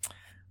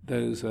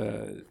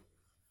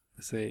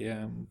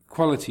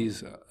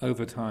qualities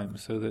over time,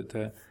 so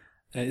that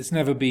it's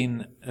never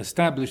been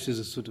established as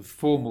a sort of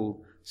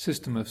formal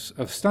system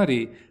of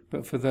study,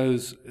 but for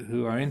those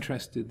who are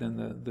interested, then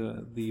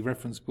the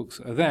reference books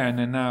are there. And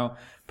then now,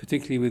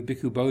 particularly with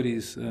Bhikkhu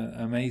Bodhi's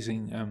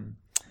amazing,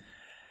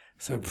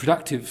 so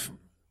productive,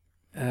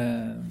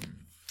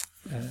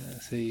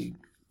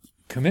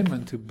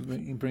 commitment to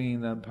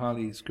bringing the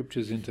Pali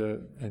scriptures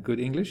into good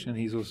English, and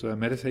he's also a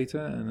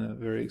meditator and a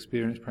very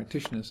experienced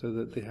practitioner, so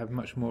that they have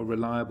much more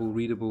reliable,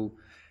 readable,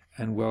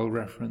 and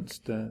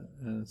well-referenced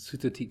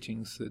sutta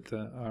teachings that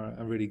are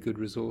a really good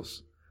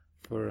resource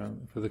for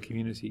the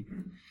community.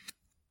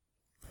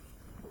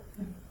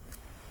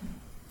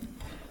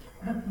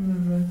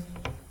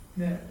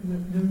 The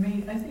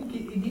main, I think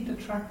it did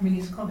attract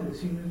many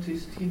scholars, you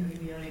noticed, in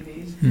the early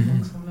days,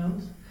 amongst some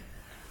else.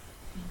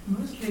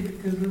 Mostly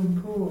because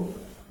Lumpur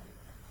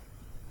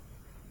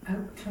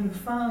kind of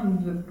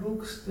found the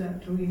books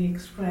that really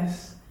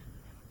express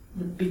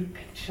the big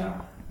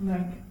picture.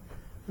 Like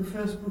the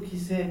first book he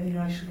said,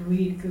 I should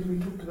read, because we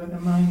talked about the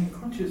mind and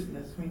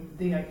consciousness. I mean,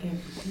 the day I came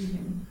to see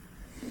him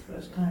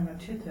first time at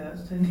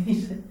Chithurst, and he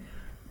said,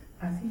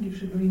 "I think you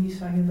should read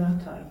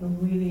Nisargadatta.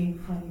 You'll really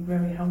find it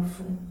very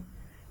helpful."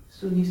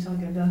 So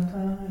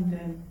Nisargadatta, and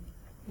then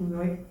we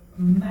were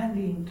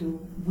madly into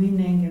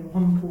Wineng and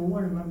Whampoa.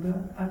 I remember,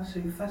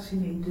 absolutely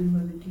fascinated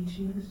by the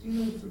teachings,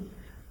 so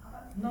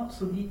not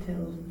so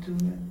detailed into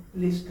the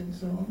list and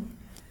so on.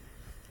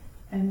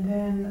 And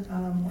then,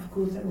 of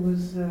course, there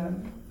was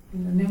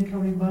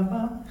Nemkari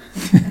Baba,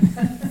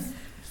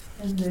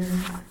 and then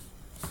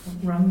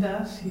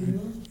Ramdas,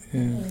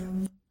 Yeah.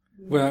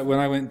 When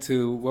I went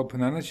to Wat Pah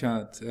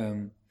Nanachat,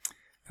 and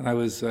I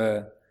was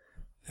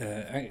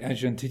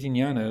Ajahn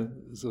Titignano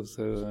was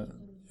also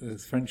a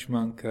French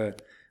monk,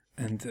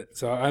 and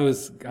so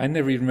I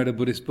never even read a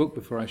Buddhist book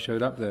before I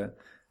showed up there,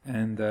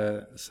 and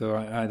so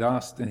I'd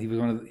asked, and he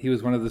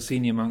was one of the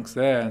senior monks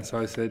there, and so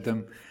I said,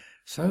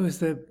 "So is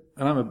there?"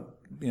 And I've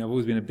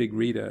always been a big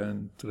reader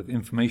and sort of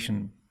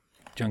information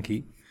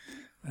junkie.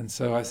 And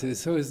so I said,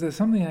 "So is there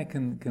something I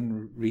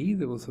can read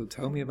that will sort of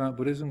tell me about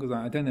Buddhism? Because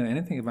I don't know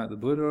anything about the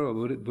Buddha or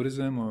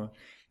Buddhism or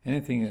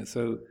anything."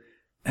 So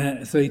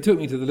he took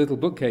me to the little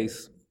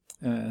bookcase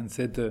and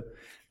said,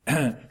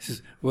 he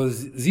says, "Well,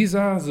 these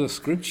are the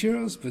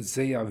scriptures, but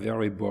they are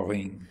very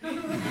boring."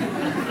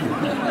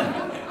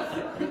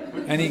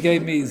 And he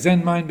gave me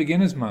Zen Mind,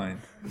 Beginner's Mind.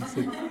 He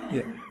said,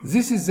 "Yeah,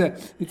 this is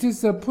it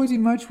is pretty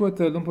much what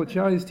Lumpur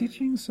Cha is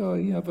teaching. So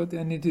yeah,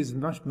 and it is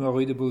much more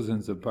readable than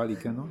the Pali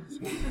Canon."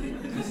 So,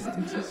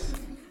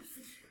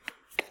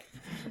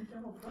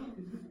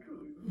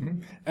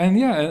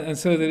 and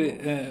so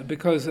that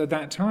because at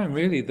that time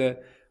really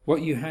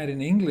what you had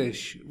in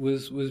English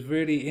was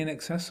really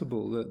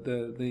inaccessible. That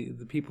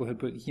the people had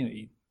put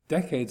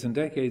decades and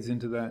decades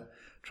into that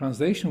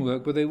translation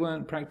work, but they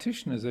weren't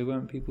practitioners. They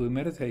weren't people who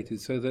meditated.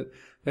 So that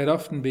there'd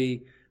often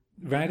be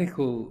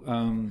radical,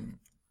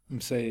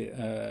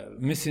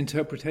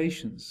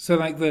 misinterpretations. So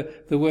like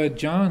the word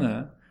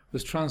jhana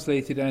was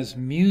translated as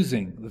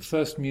musing, the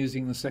first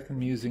musing, the second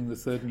musing, the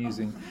third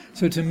musing.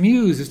 So to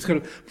muse is to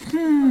kind of,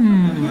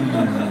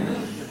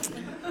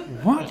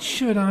 what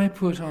should I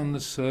put on the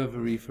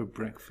servery for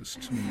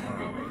breakfast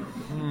tomorrow?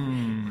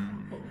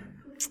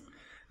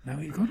 Now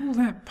we've got all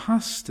that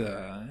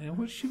pasta,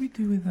 what should we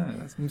do with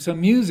that? So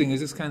musing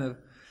is just kind of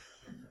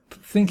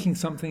thinking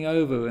something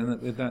over, and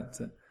with that...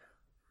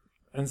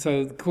 And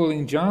so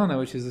calling jhana,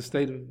 which is a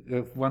state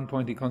of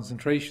one-pointed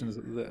concentration,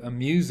 a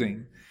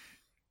musing,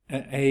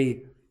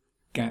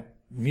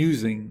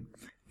 musing,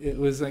 it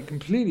was like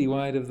completely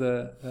wide of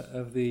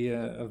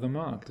the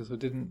mark. So it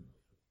didn't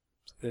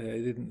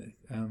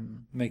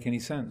make any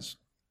sense.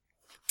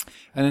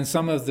 And then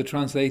some of the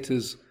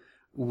translators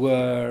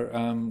were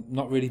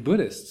not really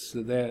Buddhists.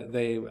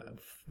 They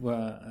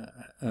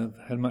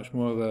had much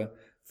more of a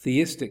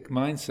theistic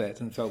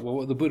mindset and felt, well,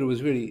 what the Buddha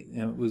was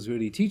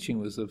really teaching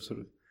was a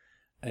sort of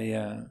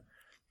a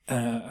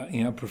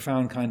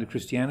profound kind of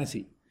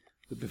Christianity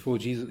that before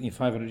Jesus,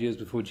 500 years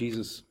before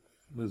Jesus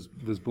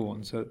was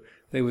born. So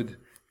they would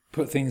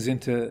put things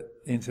into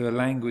a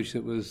language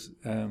that was,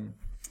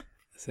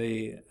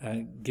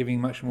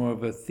 giving much more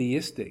of a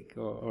theistic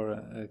or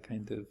a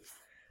kind of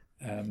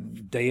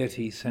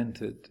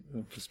deity-centered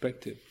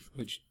perspective,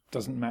 which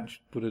doesn't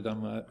match Buddha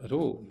Dhamma at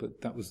all,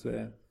 but that was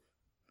their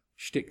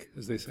shtick,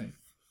 as they say.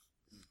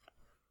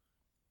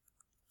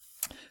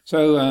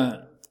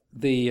 So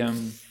the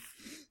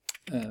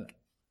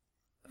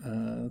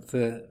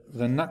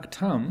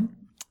Naktam,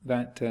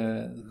 that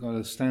got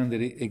a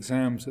standard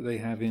exams that they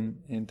have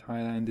in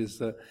Thailand,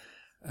 is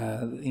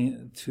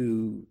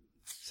to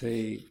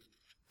say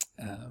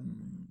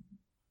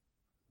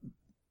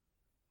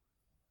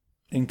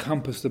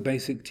encompass the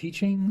basic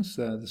teachings,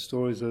 the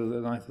stories of the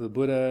life of the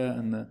Buddha,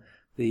 and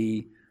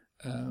the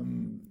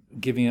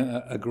giving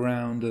a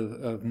ground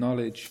of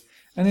knowledge.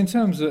 And in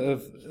terms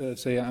of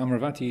say,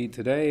 Amaravati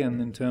today, and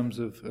in terms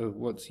of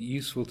what's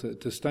useful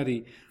to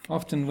study,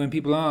 often when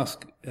people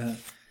ask,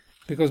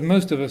 because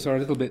most of us are a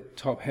little bit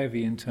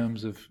top-heavy in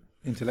terms of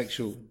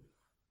intellectual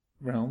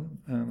realm,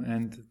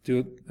 and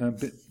do a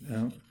bit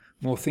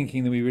more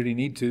thinking than we really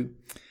need to,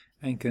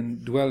 and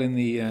can dwell in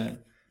the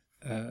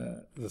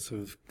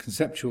sort of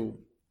conceptual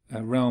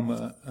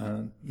realm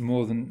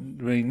more than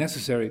really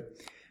necessary,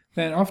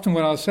 then often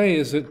what I'll say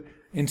is that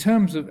in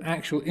terms of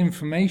actual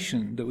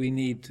information that we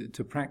need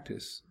to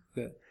practice,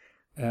 that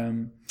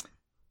I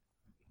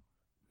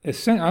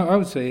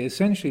would say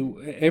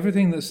essentially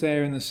everything that's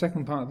there in the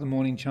second part of the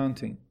morning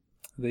chanting,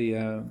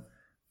 the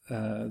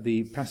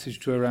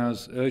passage to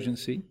arouse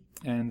urgency,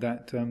 and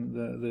that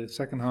the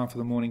second half of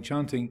the morning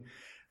chanting,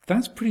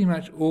 that's pretty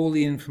much all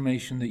the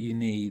information that you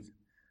need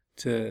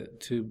to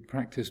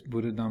practice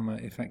Buddha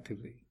Dhamma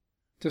effectively.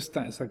 Just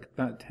that, it's like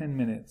about 10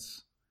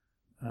 minutes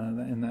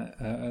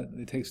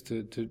it takes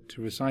to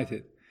recite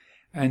it,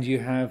 and you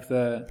have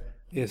the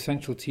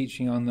essential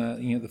teaching on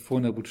the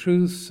Four Noble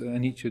Truths,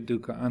 anicca,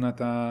 dukkha,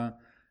 anatta,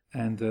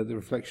 and the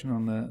reflection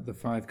on the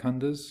five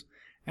khandhas,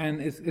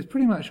 and it's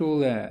pretty much all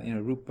there.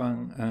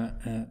 Rupang,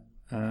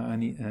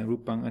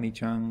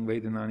 anicchang,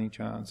 vedana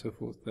anicca, and so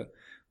forth.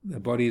 The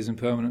body is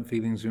impermanent,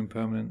 feelings are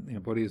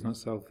impermanent. Body is not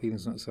self,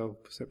 feelings are not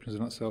self, perceptions are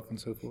not self, and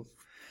so forth.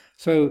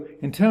 So,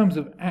 in terms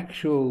of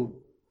actual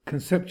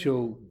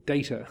conceptual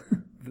data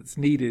that's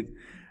needed,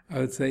 I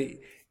would say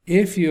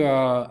if you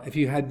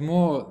had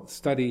more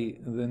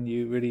study than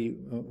you really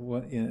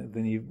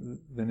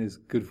than is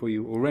good for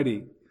you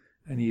already,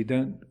 and you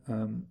don't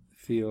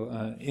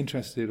feel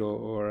interested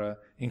or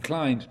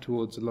inclined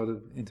towards a lot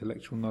of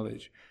intellectual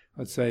knowledge,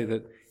 I'd say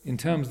that in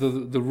terms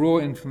of the raw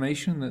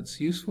information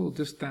that's useful,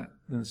 just that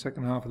in the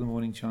second half of the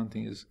morning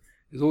chanting is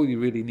all you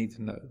really need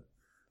to know.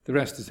 The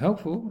rest is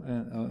helpful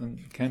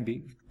and can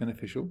be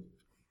beneficial,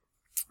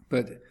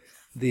 but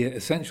the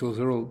essentials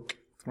are all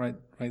right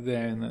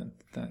there in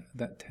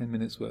that 10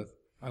 minutes worth,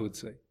 I would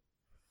say.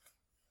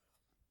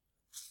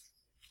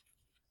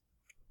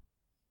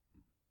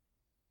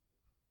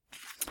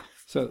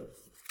 So,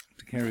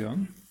 to carry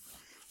on.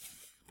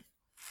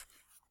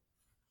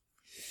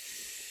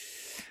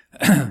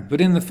 But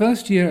in the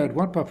first year at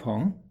Wat Pah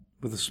Pong,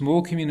 with a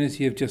small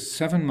community of just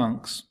 7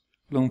 monks,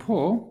 Luang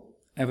Por,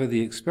 ever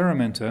the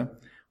experimenter,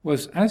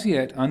 was as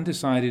yet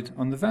undecided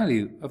on the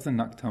value of the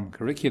Naktam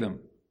curriculum.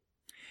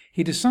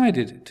 He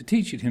decided to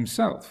teach it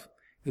himself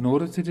in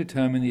order to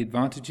determine the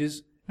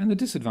advantages and the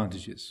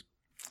disadvantages.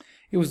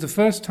 It was the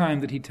first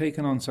time that he'd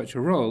taken on such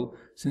a role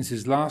since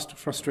his last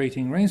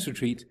frustrating rains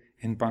retreat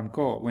in Ban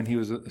Kaw, when he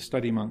was a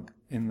study monk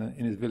in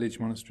his village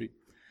monastery,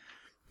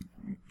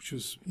 which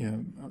was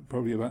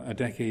probably about a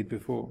decade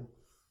before.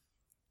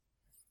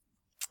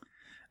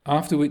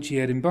 After which he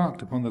had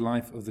embarked upon the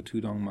life of the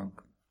Tudong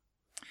monk.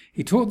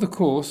 He taught the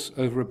course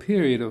over a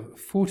period of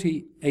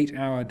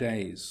 48-hour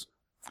days.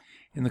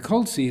 In the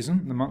cold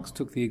season, the monks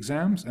took the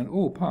exams and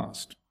all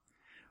passed.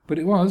 But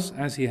it was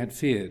as he had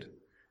feared.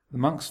 The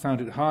monks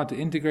found it hard to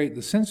integrate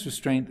the sense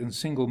restraint and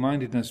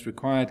single-mindedness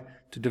required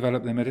to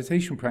develop their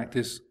meditation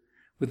practice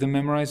with the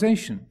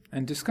memorization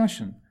and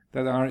discussion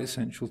that are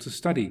essential to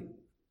study.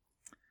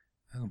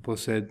 Luang Por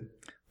said,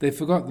 "They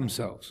forgot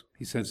themselves,"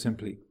 he said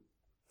simply.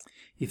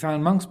 He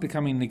found monks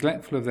becoming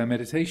neglectful of their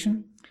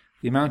meditation.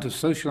 The amount of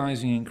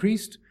socializing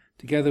increased,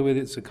 together with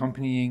its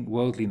accompanying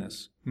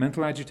worldliness,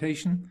 mental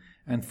agitation,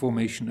 and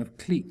formation of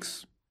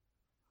cliques.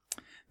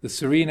 The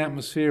serene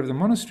atmosphere of the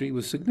monastery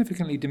was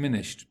significantly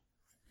diminished.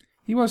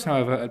 He was,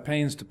 however, at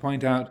pains to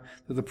point out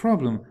that the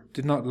problem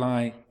did not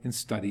lie in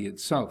study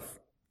itself.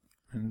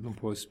 And Luang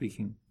Por is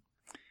speaking.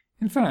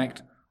 In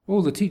fact,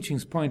 all the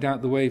teachings point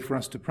out the way for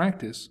us to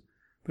practice,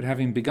 but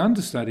having begun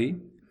to study,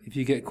 if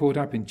you get caught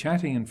up in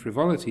chatting and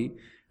frivolity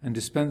and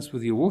dispense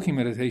with your walking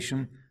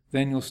meditation,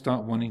 then you'll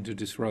start wanting to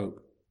disrobe.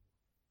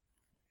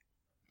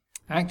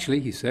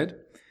 Actually, he said,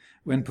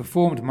 when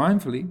performed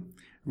mindfully,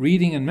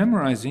 reading and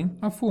memorizing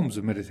are forms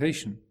of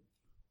meditation.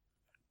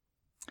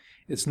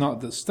 It's not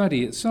that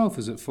study itself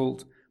is at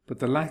fault, but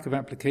the lack of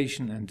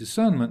application and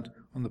discernment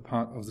on the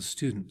part of the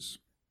students.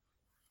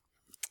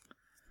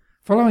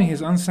 Following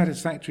his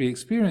unsatisfactory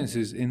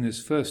experiences in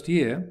this first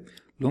year,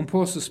 Luang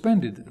Por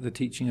suspended the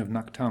teaching of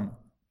Naktam.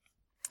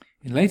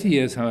 In later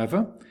years,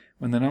 however,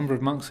 When the number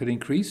of monks had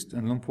increased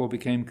and Luang Por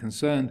became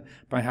concerned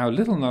by how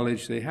little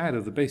knowledge they had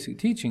of the basic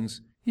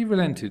teachings, he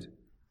relented,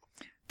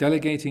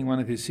 delegating one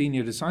of his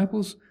senior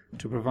disciples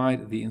to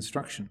provide the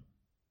instruction.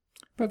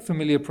 But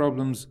familiar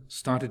problems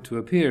started to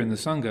appear in the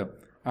Sangha,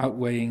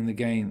 outweighing the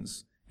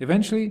gains.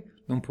 Eventually,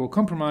 Luang Por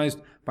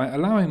compromised by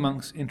allowing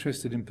monks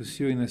interested in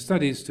pursuing their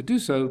studies to do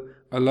so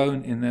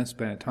alone in their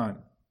spare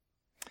time.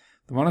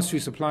 The monastery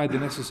supplied the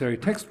necessary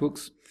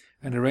textbooks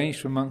and arranged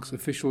for monks'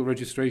 official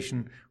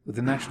registration with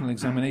the National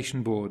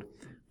Examination Board,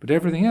 but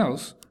everything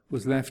else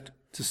was left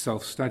to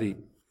self-study.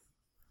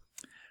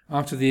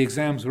 After the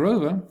exams were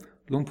over,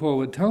 Luang Por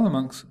would tell the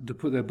monks to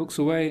put their books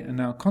away and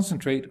now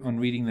concentrate on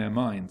reading their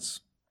minds.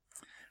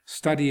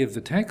 Study of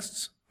the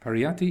texts,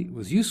 pariyatti,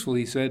 was useful,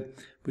 he said,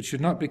 but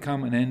should not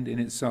become an end in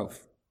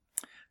itself.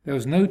 There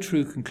was no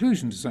true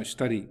conclusion to such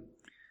study.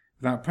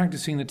 Without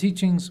practicing the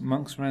teachings,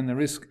 monks ran the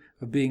risk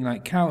of being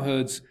like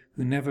cowherds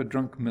who never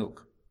drunk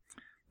milk.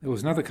 There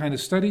was another kind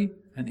of study,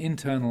 an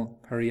internal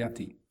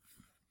pariyatti.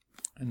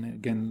 And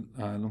again,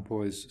 Luang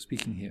Por is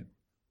speaking here.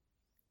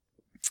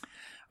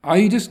 Are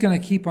you just going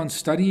to keep on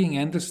studying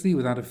endlessly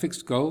without a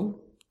fixed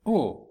goal?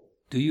 Or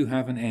do you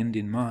have an end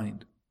in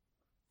mind?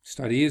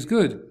 Study is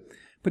good,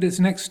 but it's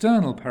an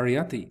external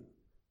pariyatti.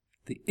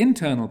 The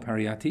internal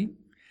pariyatti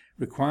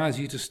requires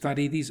you to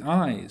study these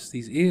eyes,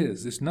 these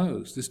ears, this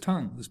nose, this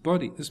tongue, this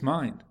body, this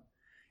mind.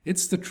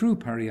 It's the true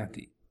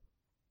pariyatti.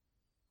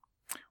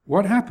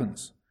 What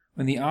happens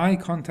when the eye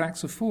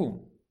contacts a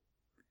form?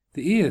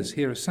 The ears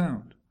hear a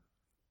sound.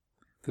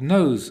 The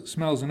nose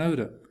smells an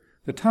odor.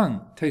 The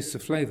tongue tastes a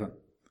flavor.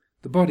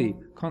 The body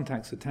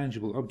contacts a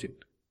tangible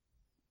object.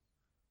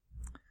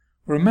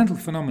 Or a mental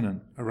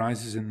phenomenon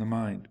arises in the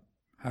mind.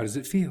 How does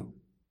it feel?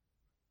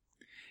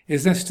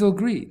 Is there still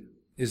greed?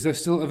 Is there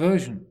still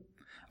aversion?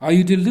 Are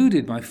you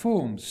deluded by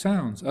forms,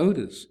 sounds,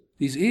 odors,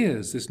 these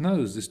ears, this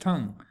nose, this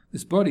tongue,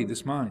 this body,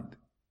 this mind?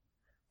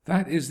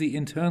 That is the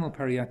internal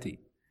pariyatti,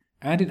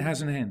 and it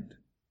has an end.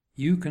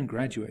 You can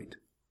graduate.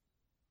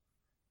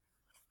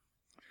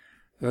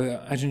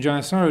 Ajahn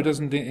Jayasaro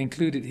doesn't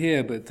include it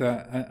here, but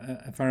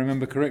if I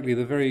remember correctly,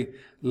 the very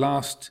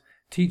last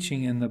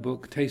teaching in the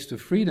book, Taste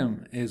of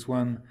Freedom, is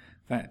one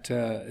that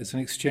is an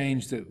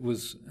exchange that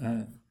was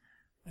a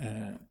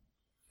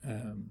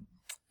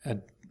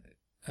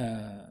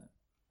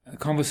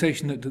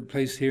conversation that took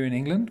place here in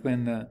England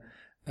when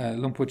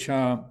Luang Por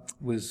Chah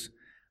was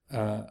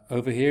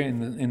over here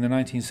in the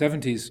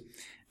 1970s,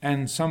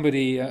 and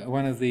somebody,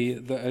 one of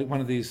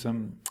these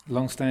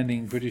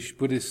long-standing British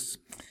Buddhists,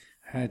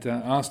 had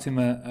asked him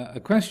a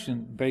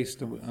question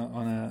based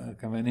on a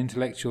kind of an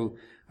intellectual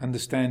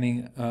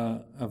understanding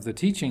of the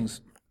teachings.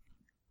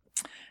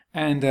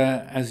 And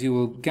as you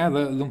will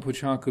gather, Luang Por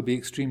Chah could be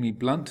extremely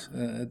blunt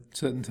at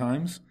certain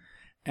times.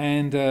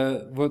 And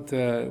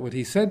what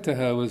he said to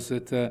her was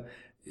that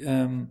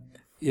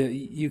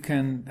you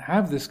can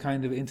have this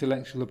kind of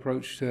intellectual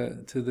approach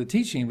to the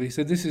teaching, but he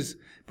said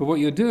but what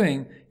you're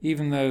doing,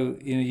 even though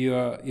you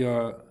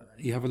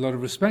have a lot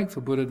of respect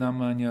for Buddha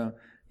Dhamma and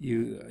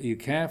you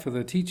care for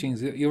the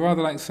teachings, you're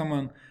rather like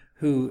someone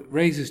who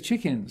raises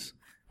chickens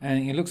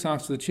and he looks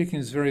after the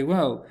chickens very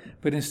well,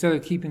 but instead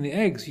of keeping the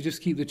eggs, you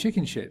just keep the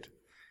chicken shit.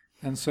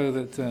 And so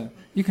that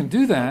you can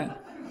do that,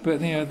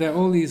 but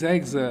all these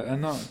eggs are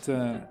not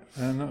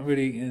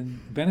really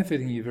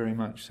benefiting you very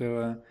much.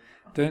 So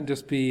don't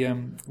just be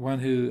one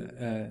who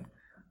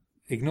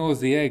ignores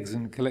the eggs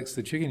and collects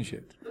the chicken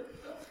shit.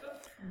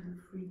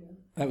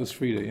 That was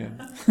Frida,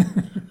 yeah.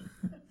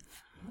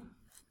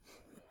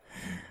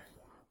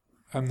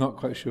 I'm not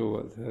quite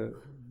sure what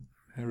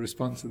her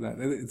response to that.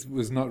 It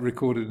was not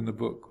recorded in the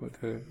book what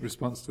her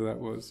response to that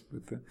was,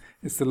 but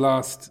it's the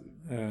last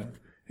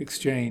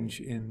exchange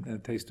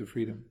in Taste of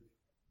Freedom.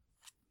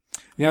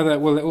 The other,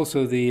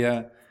 also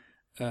the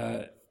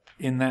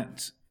in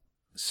that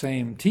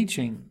same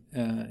teaching,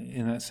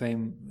 in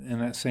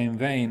that same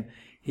vein,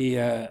 he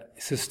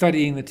says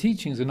studying the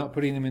teachings and not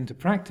putting them into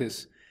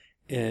practice,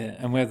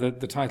 and where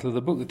the title of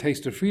the book, The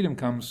Taste of Freedom,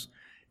 comes,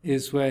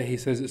 is where he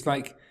says it's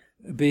like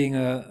being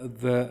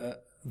the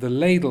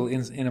ladle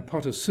in a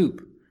pot of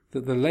soup.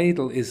 That the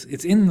ladle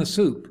it's in the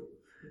soup,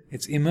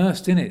 it's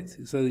immersed in it.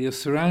 So you're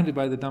surrounded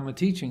by the Dhamma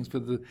teachings,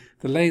 but the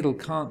ladle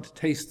can't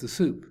taste the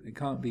soup. It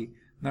can't be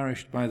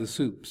nourished by the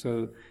soup.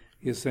 So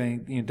you're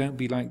saying, don't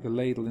be like the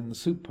ladle in the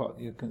soup pot.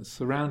 You're kind of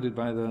surrounded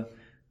by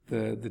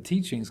the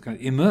teachings, kind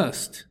of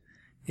immersed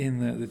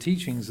in the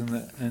teachings,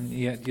 and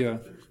yet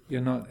you're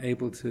not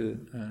able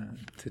to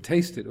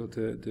taste it or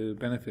to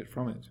benefit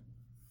from it.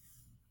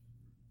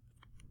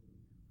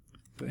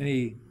 But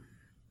any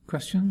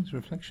questions,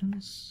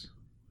 reflections,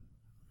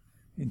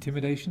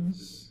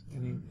 intimidations?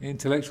 Any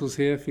intellectuals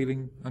here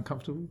feeling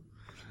uncomfortable?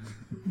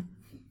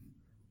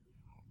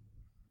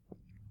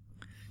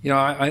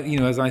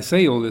 As I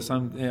say all this,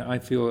 I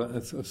feel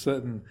a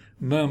certain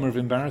murmur of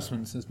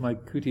embarrassment since my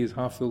kuti is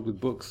half filled with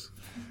books.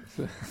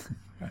 So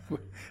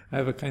I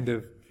have a kind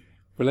of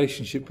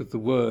relationship with the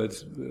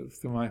words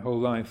through my whole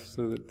life,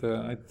 so that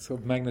I sort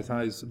of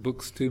magnetize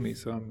books to me.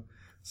 So I'm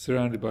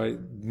surrounded by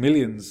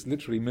millions,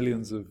 literally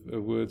millions of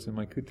words in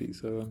my kuti.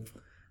 So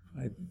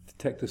I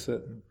detect a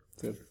certain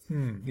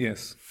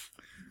yes,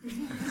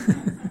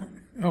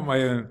 on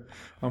my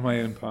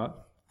own part.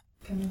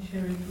 Can I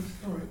share a quick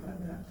story about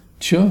that?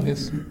 Sure,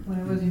 yes. When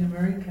I was in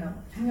America,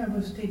 I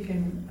was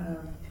taken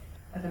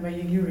at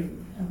Abayagiri.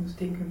 I was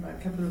taken by a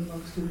couple of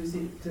months to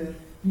visit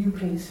new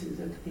places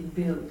that had been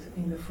built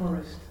in the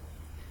forest.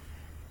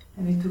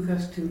 And it took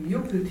us to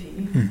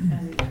Yokuti,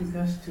 and it took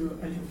us to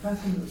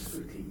Ajampasano's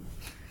kuti.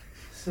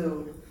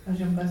 So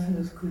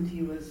Ajampasano's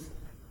kuti was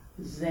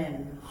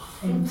zen,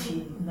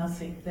 empty,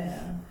 nothing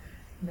there.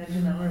 And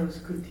Ajahn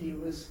kuti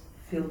was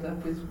filled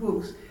up with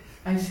books.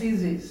 I see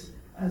this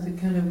as a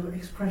kind of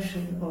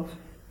expression of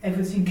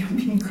everything can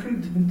be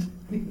included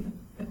in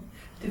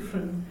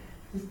different.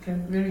 It's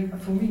kind of very,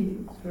 for me,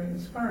 it's very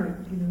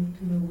inspiring, to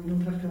know we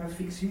don't have to have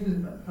fixed views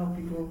about how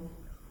people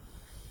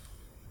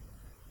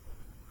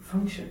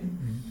function.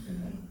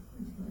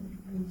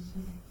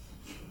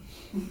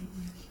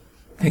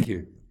 Thank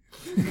you.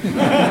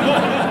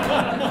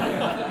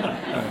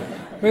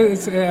 Well,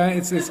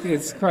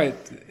 it's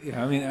quite.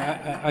 I mean,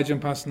 Ajahn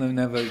Pasano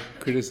never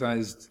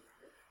criticized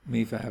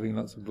me for having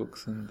lots of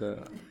books, and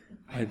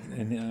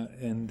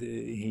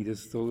he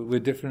just thought we're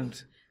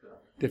different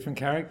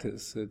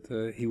characters.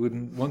 That he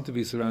wouldn't want to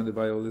be surrounded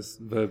by all this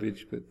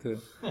verbiage, but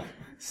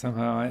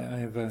somehow I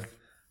have a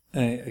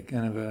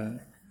kind of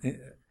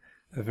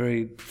a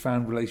very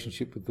profound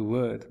relationship with the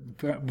word.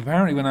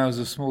 Apparently, when I was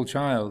a small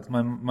child,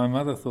 my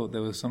mother thought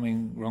there was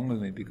something wrong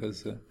with me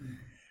because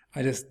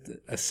I just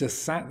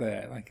sat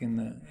there like in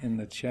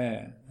the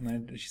chair,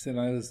 and she said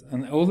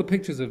and all the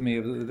pictures of me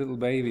of the little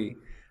baby,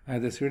 I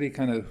had this really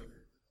kind of.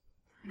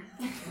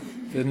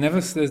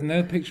 There's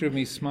no picture of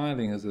me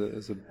smiling as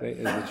a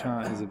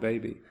child, as a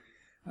baby.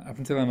 Up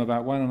until I'm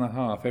about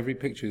 1.5, every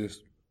picture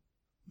just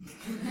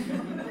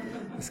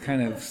this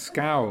kind of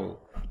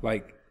scowl,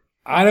 like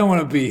I don't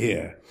want to be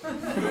here.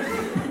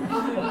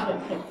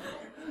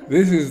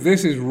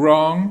 This is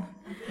wrong.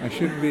 I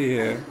shouldn't be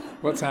here.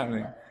 What's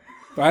happening?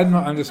 But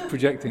I'm just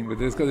projecting. But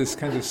there's got this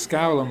kind of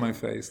scowl on my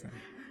face.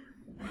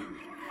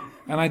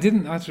 And I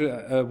didn't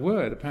utter a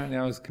word. Apparently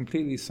I was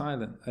completely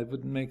silent. I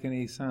wouldn't make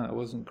any sound. I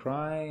wasn't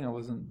crying. I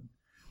was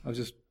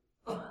just...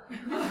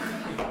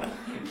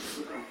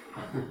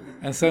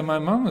 And so my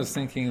mum was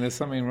thinking there's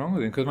something wrong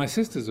with him, because my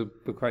sisters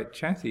were quite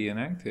chatty and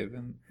active,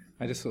 and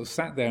I just sort of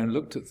sat there and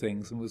looked at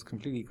things and was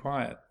completely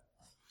quiet.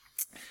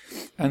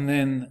 And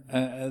then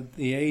at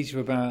the age of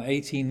about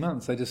 18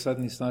 months, I just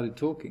suddenly started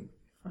talking,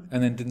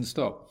 and then didn't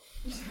stop.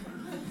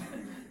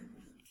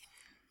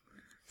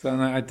 So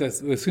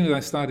as soon as I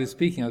started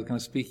speaking, I was kind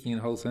of speaking in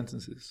whole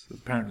sentences,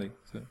 apparently.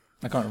 So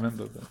I can't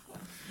remember,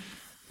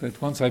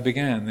 but once I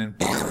began, then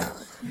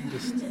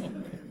just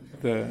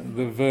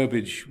the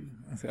verbiage.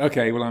 I said,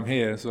 okay, well I'm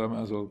here, so I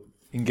might as well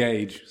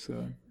engage.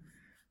 So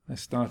I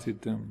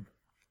started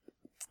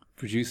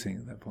producing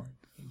at that point.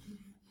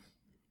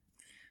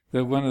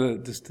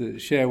 Just to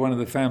share one of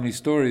the family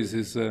stories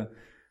is that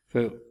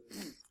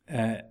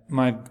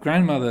my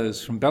grandmother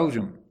is from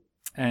Belgium.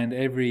 And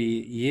every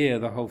year,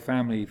 the whole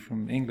family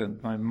from England,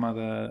 my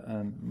mother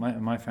and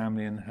my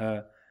family and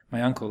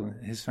my uncle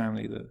and his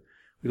family,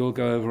 we'd all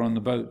go over on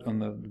the boat, on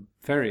the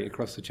ferry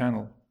across the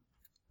channel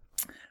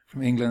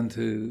from England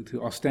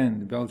to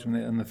Ostend in Belgium.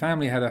 And the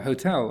family had a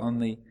hotel on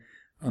the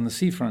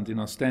seafront in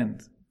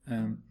Ostend.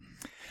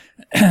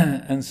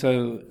 And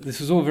so this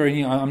was all very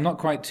new. I'm not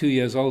quite 2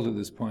 years old at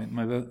this point.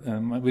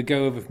 We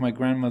go over for my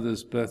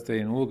grandmother's birthday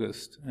in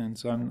August, and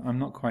so I'm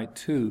not quite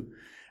 2.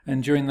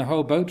 And during the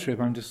whole boat trip,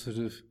 I'm just sort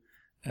of,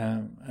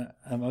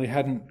 we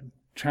hadn't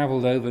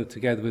travelled over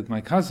together with my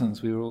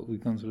cousins.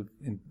 We'd gone sort of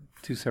in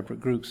 2 separate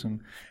groups,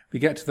 and we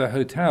get to the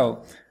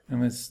hotel,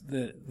 and it's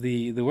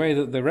the way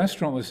that the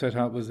restaurant was set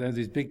up was there's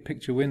these big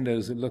picture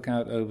windows that look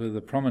out over the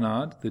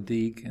promenade, the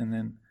Digue, and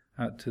then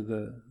out to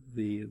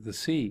the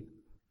sea.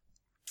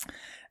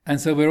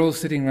 And so we're all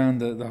sitting around,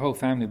 the whole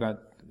family, about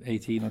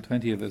 18 or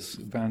 20 of us,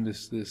 around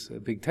this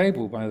big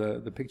table by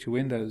the picture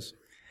windows.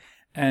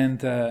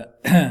 And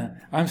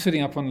I'm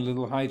sitting up on a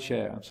little high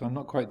chair, so I'm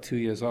not quite 2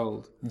 years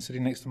old, and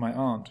sitting next to my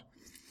aunt.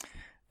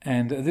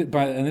 And at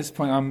this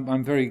point,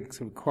 I'm very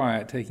sort of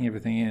quiet, taking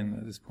everything in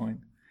at this point.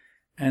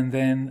 And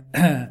then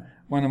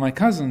one of my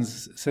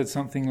cousins said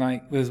something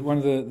like, "There's one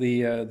of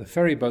the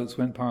ferry boats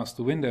went past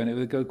the window, and it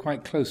would go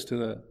quite close to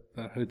the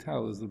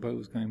hotel as the boat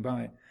was going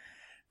by."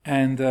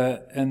 And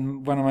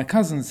one of my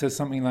cousins said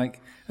something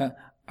like,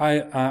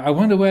 "I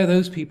wonder where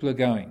those people are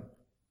going."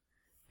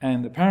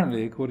 And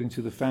apparently, according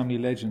to the family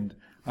legend,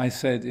 I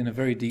said in a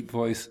very deep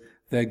voice,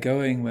 "They're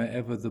going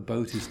wherever the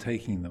boat is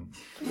taking them."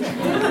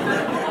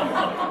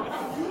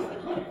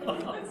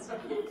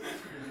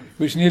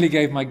 Which nearly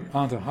gave my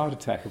aunt a heart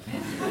attack.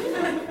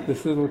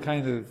 This little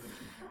kind of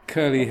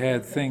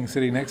curly-haired thing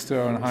sitting next to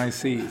her on high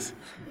seas,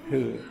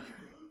 who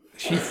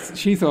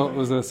she thought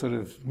was a sort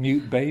of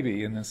mute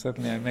baby, and then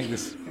suddenly I make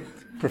this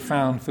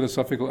profound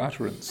philosophical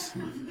utterance. So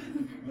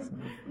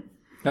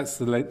that's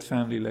the late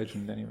family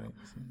legend, anyway.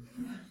 So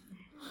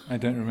I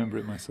don't remember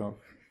it myself.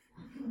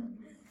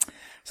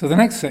 So the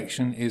next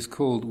section is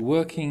called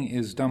Working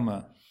is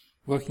Dhamma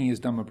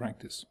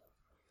practice.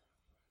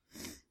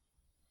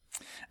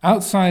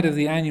 Outside of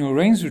the annual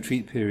rains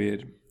retreat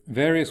period,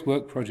 various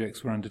work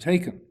projects were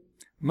undertaken,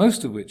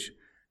 most of which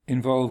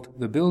involved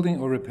the building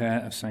or repair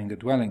of Sangha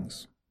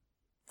dwellings.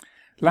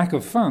 Lack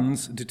of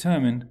funds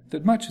determined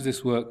that much of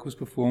this work was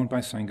performed by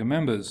Sangha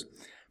members,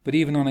 but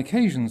even on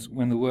occasions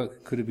when the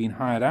work could have been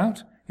hired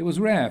out, it was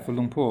rare for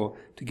Luang Por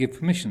to give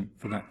permission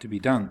for that to be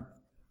done.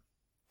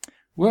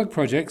 Work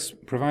projects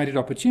provided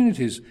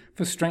opportunities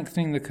for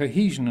strengthening the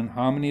cohesion and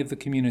harmony of the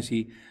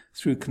community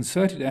through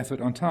concerted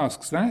effort on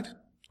tasks that,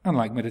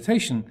 unlike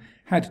meditation,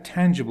 had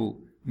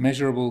tangible,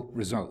 measurable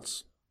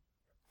results.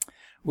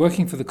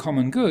 Working for the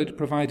common good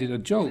provided a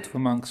jolt for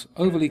monks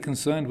overly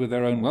concerned with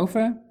their own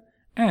welfare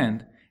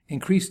and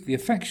increased the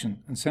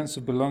affection and sense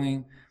of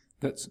belonging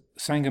that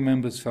Sangha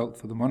members felt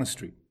for the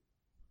monastery.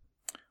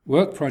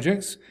 Work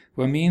projects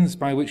were means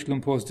by which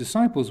Luang Por's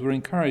disciples were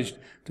encouraged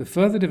to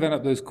further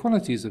develop those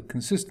qualities of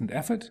consistent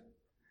effort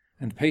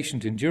and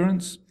patient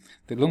endurance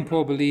that Luang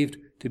Por believed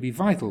to be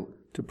vital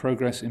to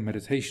progress in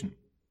meditation.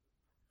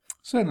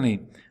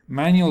 Certainly,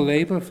 manual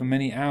labour for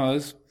many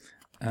hours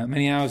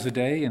a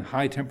day in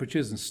high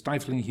temperatures and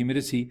stifling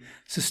humidity,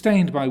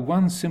 sustained by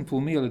one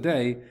simple meal a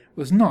day,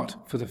 was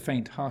not for the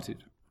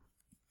faint-hearted.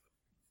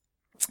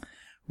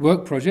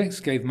 Work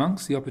projects gave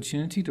monks the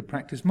opportunity to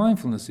practice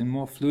mindfulness in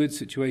more fluid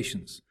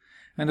situations,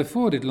 and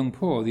afforded Luang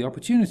Por the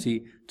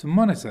opportunity to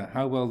monitor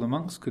how well the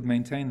monks could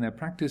maintain their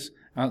practice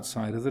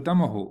outside of the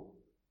Dhamma hall.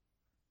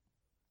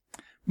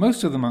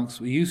 Most of the monks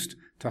were used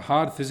to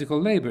hard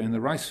physical labour in the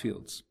rice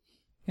fields.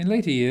 In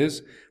later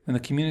years, when the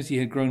community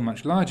had grown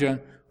much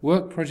larger,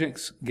 work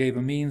projects gave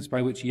a means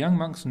by which young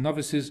monks and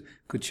novices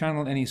could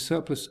channel any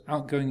surplus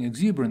outgoing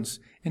exuberance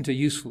into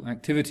useful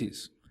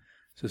activities.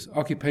 So it's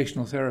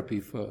occupational therapy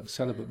for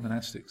celibate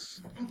monastics,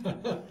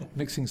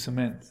 mixing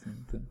cement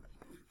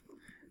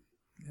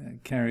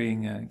and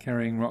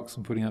carrying rocks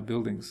and putting up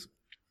buildings.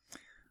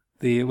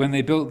 When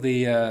they built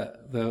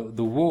the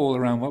wall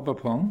around Wat Pah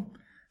Pong,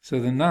 so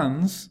the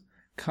nuns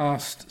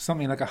cast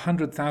something like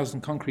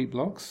 100,000 concrete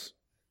blocks.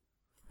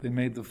 They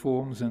made the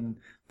forms, and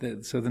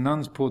so the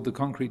nuns poured the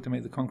concrete to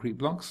make the concrete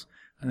blocks,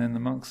 and then the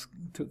monks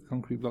took the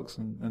concrete blocks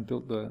and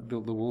built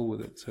the wall with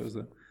it. So it was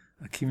a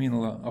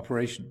communal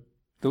operation.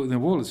 The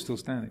wall is still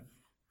standing.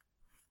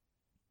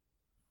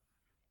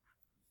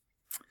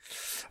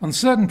 On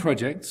certain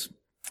projects,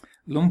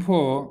 Luang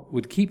Por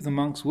would keep the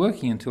monks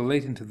working until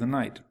late into the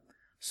night,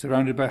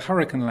 surrounded by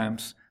hurricane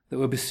lamps that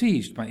were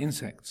besieged by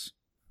insects.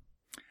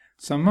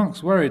 Some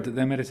monks worried that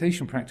their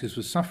meditation practice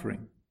was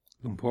suffering.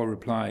 Luang Por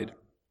replied,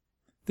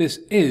 "This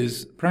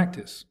is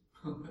practice.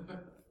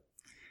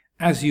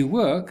 As you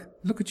work,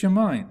 look at your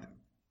mind.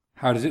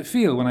 How does it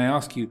feel when I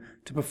ask you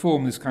to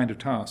perform this kind of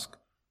task?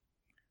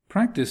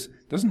 Practice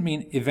doesn't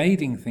mean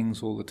evading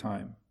things all the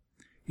time.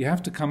 You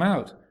have to come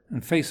out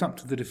and face up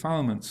to the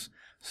defilements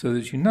so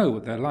that you know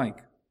what they're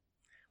like.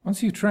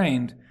 Once you've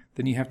trained,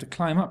 then you have to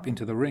climb up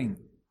into the ring.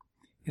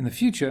 In the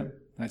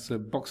future, that's a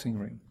boxing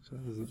ring. So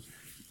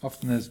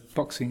often there's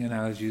boxing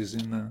analogies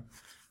in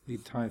the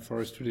Thai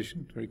forest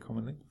tradition, very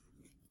commonly.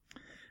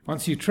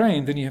 Once you've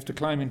trained, then you have to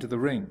climb into the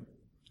ring.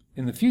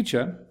 In the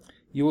future,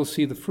 you will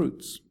see the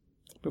fruits.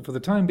 But for the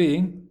time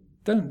being,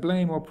 don't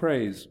blame or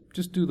praise,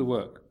 just do the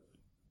work."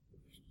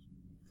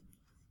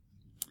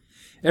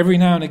 Every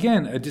now and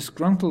again, a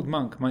disgruntled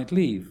monk might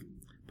leave,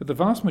 but the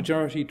vast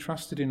majority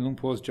trusted in Luang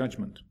Por's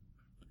judgment.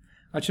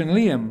 Ajahn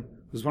Liam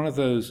was one of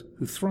those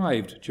who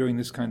thrived during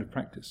this kind of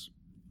practice.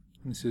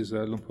 And this is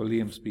Luang Por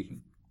Liam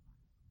speaking.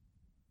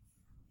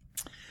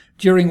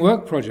 During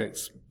work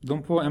projects,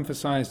 Luang Por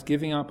emphasized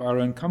giving up our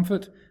own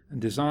comfort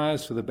and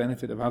desires for the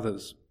benefit of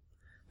others.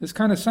 This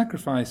kind of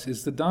sacrifice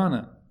is the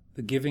dana,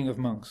 the giving of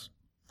monks.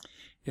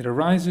 It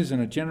arises in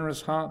a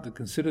generous heart that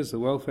considers the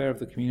welfare of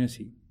the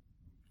community.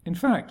 In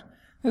fact,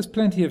 there's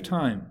plenty of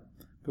time,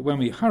 but when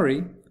we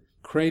hurry,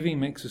 craving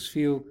makes us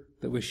feel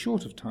that we're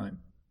short of time.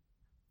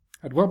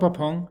 At Wat Pah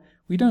Pong,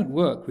 we don't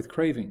work with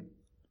craving.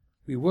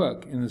 We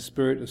work in the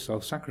spirit of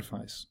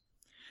self-sacrifice.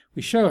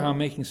 We show how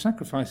making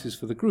sacrifices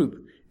for the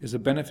group is a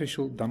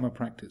beneficial Dhamma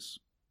practice.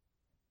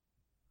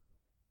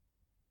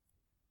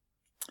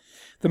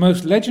 The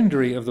most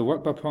legendary of the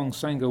Wat Pah Pong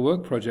Sangha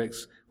work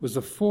projects was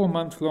the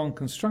 4-month-long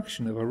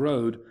construction of a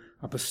road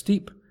up a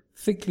steep,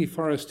 thickly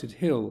forested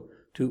hill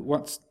to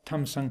Wat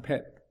Tham Sang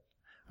Phet,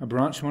 a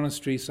branch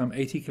monastery some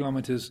 80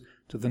 kilometers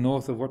to the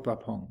north of Wat Pah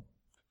Pong.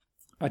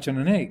 Ajahn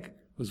Anek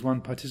was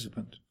one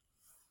participant.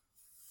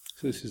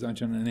 So this is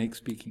Ajahn Anek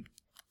speaking.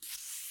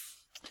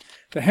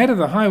 The head of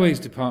the highways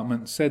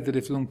department said that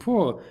if Luang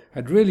Por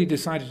had really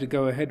decided to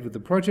go ahead with the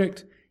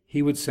project,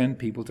 he would send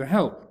people to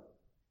help.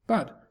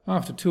 But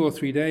after 2 or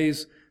 3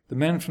 days, the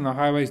men from the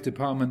highways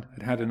department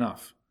had had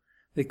enough.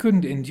 They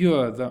couldn't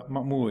endure the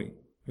matmui,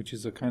 which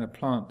is a kind of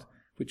plant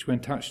which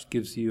when touched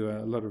gives you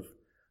a lot of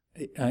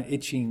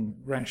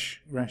itching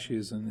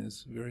rashes and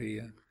is very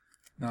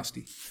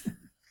nasty.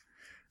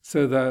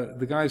 So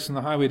the guys from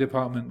the highway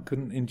department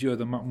couldn't endure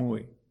the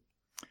matmui.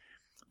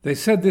 They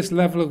said this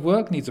level of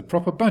work needs a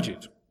proper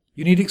budget,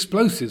 You need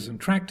explosives and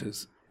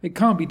tractors. It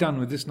can't be done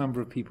with this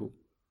number of people.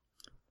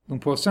 Luang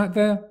Por sat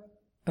there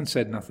and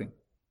said nothing.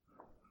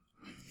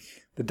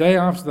 The day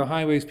after the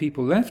highways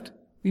people left,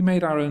 we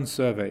made our own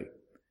survey.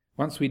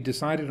 Once we'd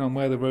decided on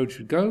where the road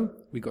should go,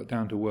 we got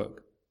down to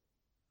work.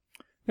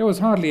 There was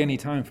hardly any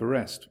time for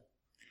rest.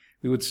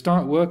 We would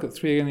start work at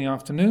 3 in the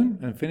afternoon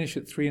and finish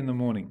at 3 in the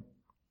morning.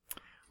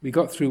 We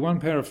got through one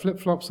pair of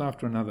flip-flops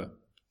after another.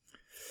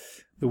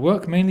 The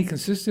work mainly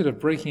consisted of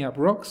breaking up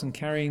rocks and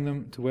carrying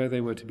them to where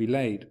they were to be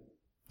laid.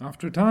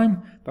 After a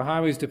time, the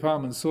highways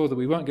department saw that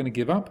we weren't going to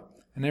give up,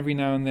 and every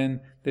now and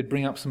then they'd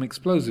bring up some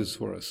explosives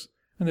for us,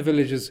 and the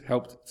villagers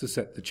helped to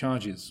set the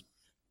charges.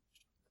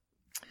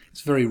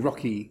 It's a very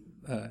rocky,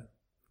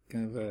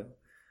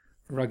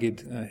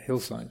 rugged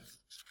hillside.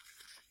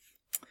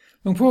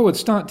 Luang Por would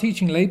start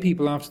teaching lay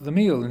people after the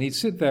meal, and he'd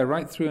sit there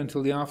right through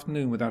until the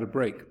afternoon without a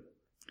break.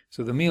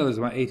 So the meal is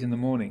about 8 in the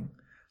morning.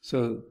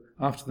 So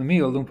after the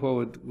meal, Luang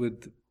Por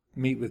would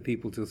meet with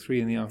people till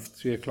 3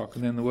 o'clock,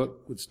 and then the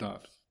work would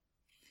start.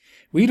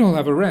 We'd all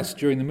have a rest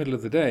during the middle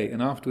of the day,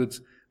 and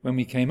afterwards, when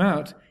we came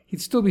out,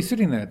 he'd still be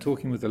sitting there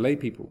talking with the lay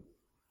people.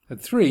 At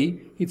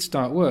 3, he'd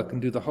start work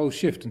and do the whole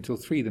shift until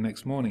 3 the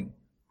next morning.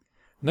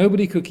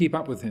 Nobody could keep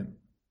up with him.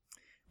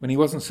 When he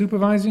wasn't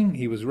supervising,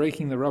 he was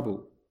raking the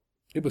rubble.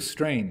 It was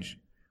strange.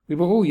 We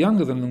were all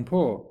younger than Luang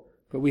Por,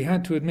 but we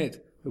had to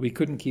admit that we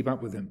couldn't keep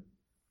up with him.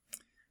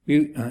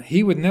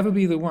 He would never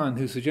be the one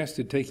who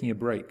suggested taking a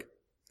break.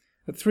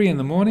 At 3 in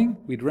the morning,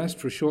 we'd rest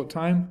for a short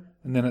time,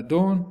 and then at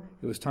dawn,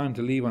 it was time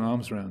to leave on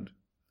alms round.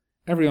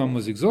 Everyone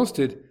was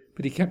exhausted,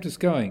 but he kept us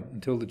going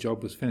until the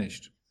job was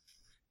finished.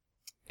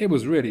 It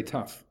was really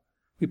tough.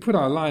 We put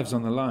our lives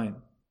on the line.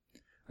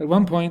 At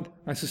one point,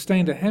 I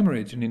sustained a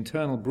hemorrhage and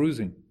internal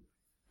bruising.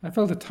 I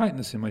felt a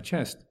tightness in my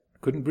chest. I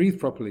couldn't breathe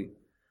properly.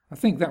 I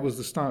think that was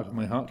the start of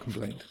my heart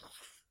complaint.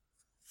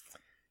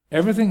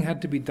 Everything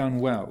had to be done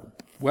well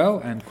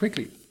and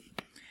quickly.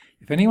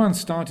 If anyone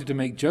started to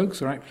make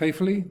jokes or act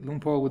playfully, Luang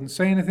Por wouldn't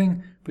say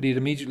anything, but he'd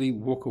immediately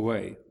walk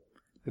away.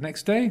 The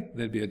next day,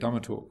 there'd be a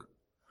Dhamma talk.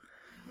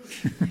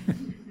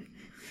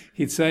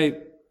 He'd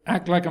say,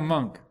 act like a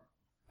monk,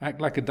 act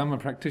like a Dhamma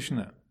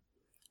practitioner.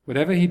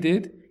 Whatever he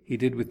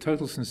did with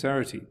total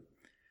sincerity.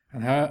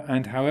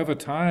 And however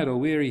tired or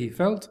weary he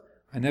felt,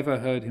 I never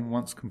heard him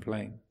once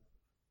complain.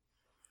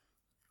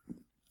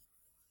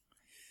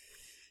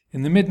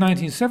 In the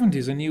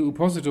mid-1970s, a new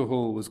Upositha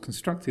hall was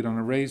constructed on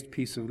a raised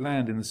piece of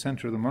land in the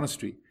centre of the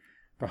monastery,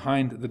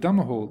 behind the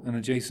Dhamma hall and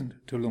adjacent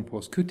to Luang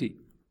Por's kuti.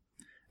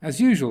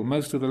 As usual,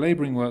 most of the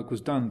labouring work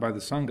was done by the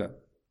Sangha.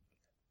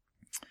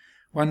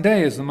 One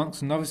day, as the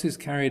monks and novices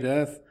carried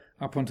earth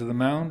up onto the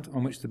mound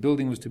on which the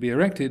building was to be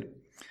erected,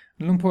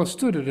 Luang Por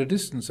stood at a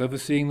distance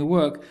overseeing the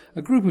work.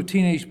 A group of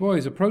teenage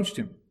boys approached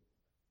him.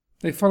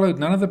 They followed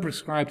none of the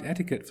prescribed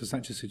etiquette for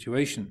such a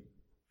situation.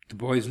 The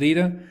boys'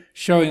 leader,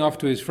 showing off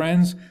to his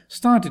friends,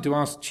 started to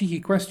ask cheeky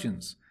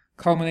questions,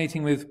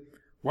 culminating with,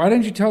 "Why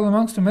don't you tell the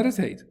monks to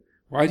meditate?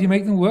 Why do you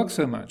make them work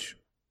so much?"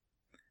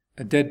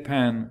 A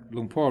deadpan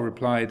Luang Por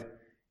replied,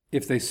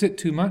 "If they sit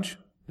too much,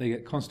 they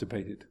get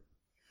constipated."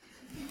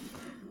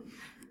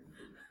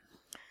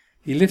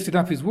 He lifted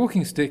up his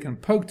walking stick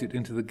and poked it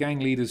into the gang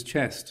leader's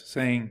chest,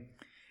 saying,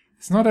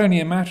 "It's not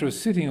only a matter of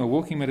sitting or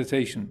walking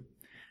meditation.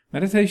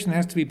 Meditation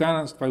has to be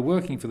balanced by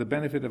working for the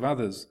benefit of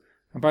others,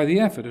 and by the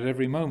effort at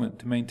every moment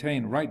to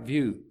maintain right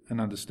view and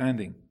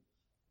understanding.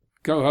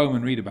 Go home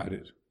and read about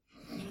it.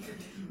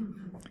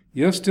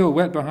 You're still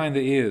wet behind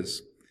the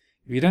ears.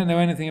 If you don't know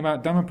anything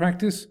about Dhamma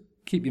practice,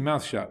 keep your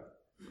mouth shut.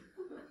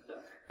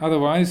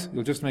 Otherwise,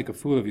 you'll just make a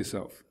fool of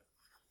yourself."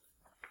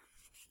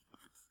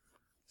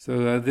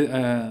 So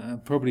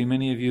probably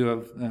many of you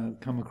have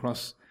come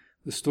across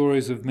the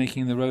stories of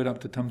making the road up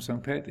to Tam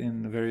Sang Phet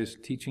in the various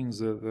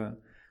teachings of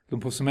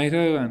Luang Por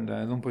Sumedho and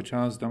Luang Por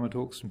Chah's Dhamma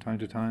talks from time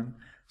to time.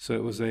 So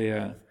it was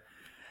a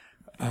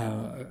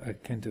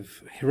kind of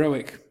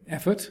heroic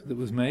effort that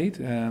was made.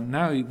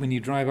 Now, when you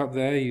drive up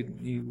there,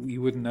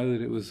 you wouldn't know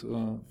that it was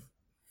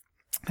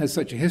has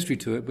such a history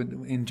to it. But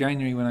in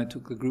January, when I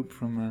took the group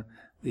from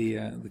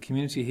the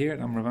community here at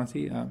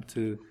Amaravati up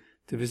to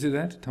visit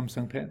that Tam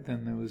Sang Phet,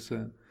 then there was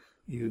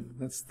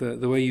that's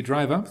the way you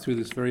drive up through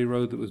this very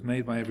road that was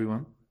made by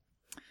everyone.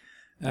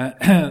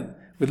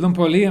 With Luang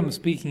Por Liam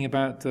speaking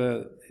about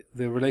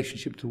the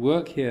relationship to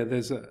work here,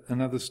 there's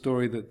another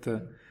story that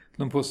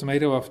Luang Por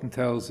Sumedho often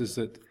tells, is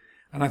that,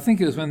 and I think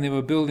it was when they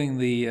were building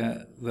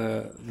the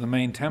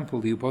main temple,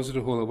 the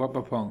Upositha hall of Wat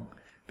Pah Pong,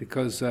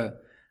 because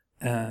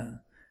the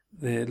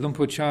Luang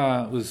Por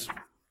Chah was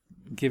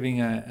giving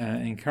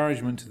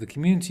encouragement to the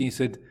community. He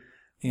said,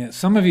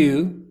 some of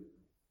you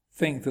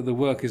think that the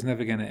work is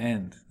never going to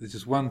end. There's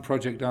just one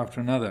project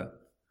after another.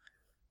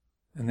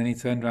 And then he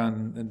turned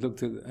around and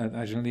looked at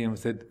Ajahn Liam and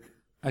said,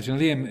 Ajahn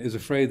Liam is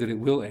afraid that it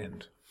will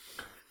end.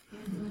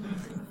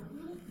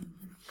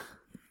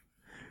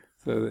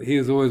 So he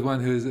is always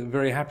one who is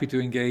very happy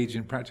to engage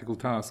in practical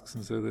tasks,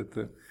 and so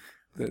that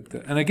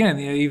and again,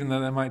 even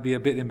though that might be a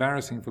bit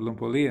embarrassing for Luang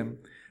Por Liam,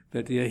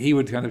 that he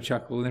would kind of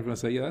chuckle and everyone would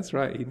say, "Yeah, that's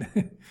right."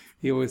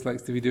 He always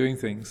likes to be doing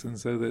things, and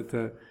so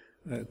that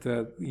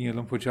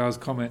Luang Por Chah's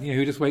comment, he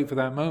would just wait for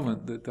that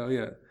moment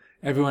that,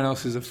 everyone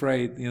else is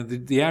afraid.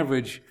 The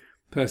average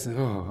person,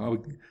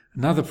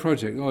 another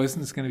project, isn't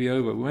this going to be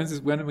over?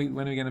 When are we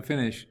going to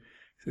finish?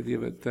 He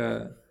said, but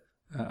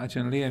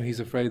Ajahn Liam, he's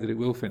afraid that it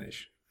will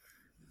finish.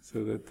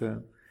 So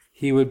that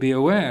he would be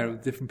aware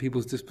of different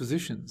people's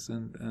dispositions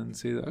and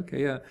see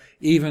that,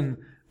 even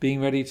being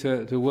ready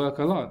to work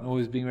a lot,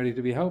 always being ready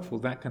to be helpful,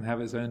 that can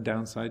have its own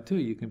downside too.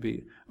 You can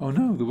be, oh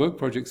no, the work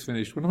project's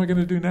finished, what am I going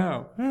to do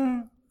now?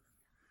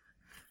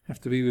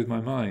 Have to be with my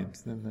mind.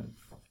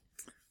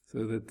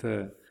 So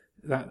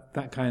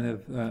that kind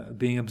of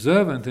being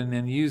observant and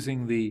then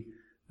using the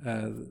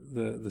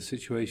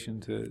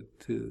situation to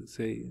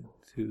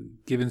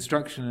give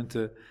instruction and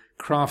to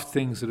craft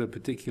things that are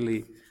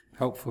particularly